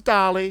 "This is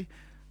Darlie.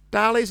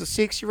 Darlie's a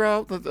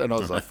 6-year-old." And I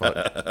was like, fuck,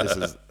 this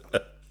is...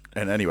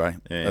 And anyway,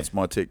 that's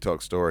my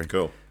TikTok story.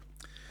 Cool.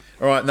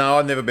 All right, no,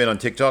 I've never been on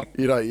TikTok.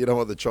 You don't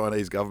want the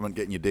Chinese government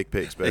getting your dick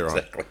pics, but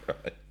Exactly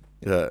right.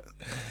 Yeah.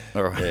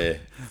 All right. Yeah.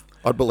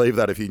 I'd believe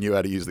that if you knew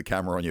how to use the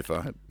camera on your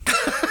phone.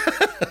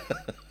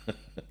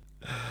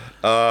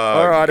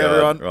 All right,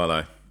 everyone.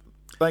 Righto.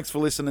 Thanks for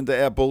listening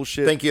to our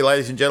bullshit. Thank you,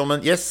 ladies and gentlemen.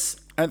 Yes.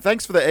 And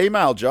thanks for the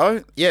email,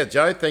 Joe. Yeah,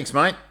 Joe, thanks,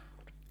 mate.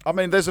 I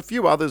mean, there's a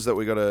few others that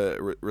we got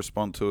to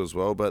respond to as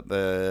well, but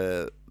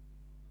that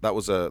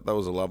was a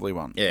lovely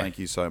one. Yeah. Thank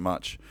you so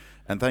much,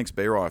 and thanks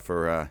B-Rye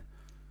for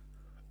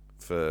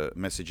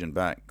messaging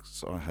back.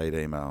 So I hate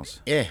emails.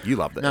 Yeah, you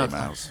love the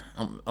emails.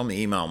 I'm the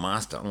email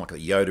master. I'm like the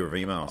Yoda of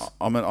emails.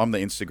 I'm the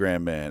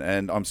Instagram man,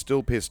 and I'm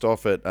still pissed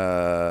off at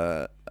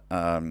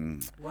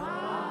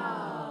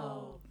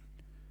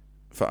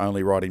for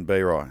only writing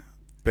B-Rye.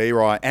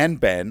 B-Rye and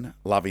Ben,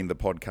 loving the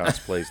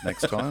podcast, please,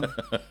 next time.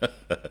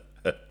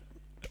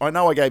 I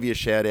know I gave you a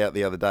shout out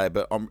the other day,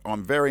 but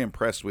I'm very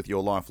impressed with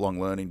your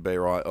lifelong learning,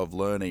 B-Rye, of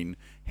learning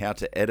how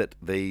to edit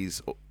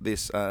this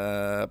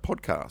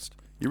podcast.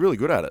 You're really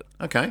good at it.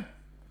 Okay.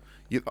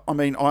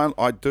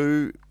 I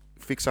do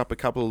fix up a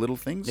couple of little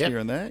things here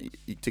and there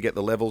to get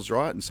the levels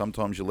right, and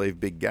sometimes you leave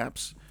big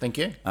gaps. Thank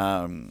you.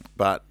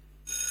 But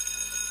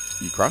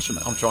you're crushing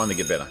it. I'm trying to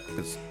get better.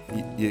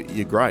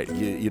 You're great.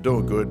 You're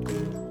doing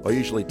good. I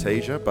usually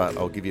tease you, but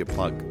I'll give you a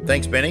plug.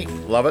 Thanks, Benny.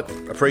 Love it.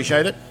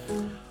 Appreciate it.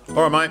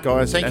 All right, mate.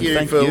 Guys, thank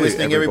you for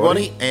listening,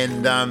 everybody.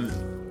 And,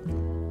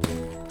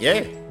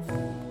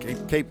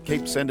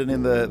 Keep sending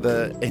in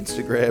the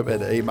Instagram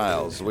and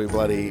emails. We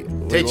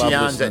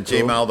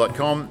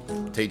teacheryarns@gmail.com.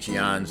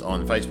 Teacheryarns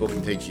on Facebook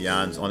and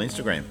Teacheryarns on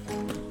Instagram.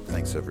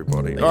 Thanks,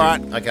 everybody. All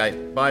right. Okay.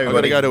 Bye, everybody. I'm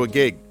going to go to a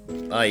gig.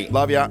 Bye.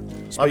 Love ya.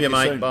 Love you,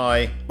 mate. Soon.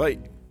 Bye. Bye.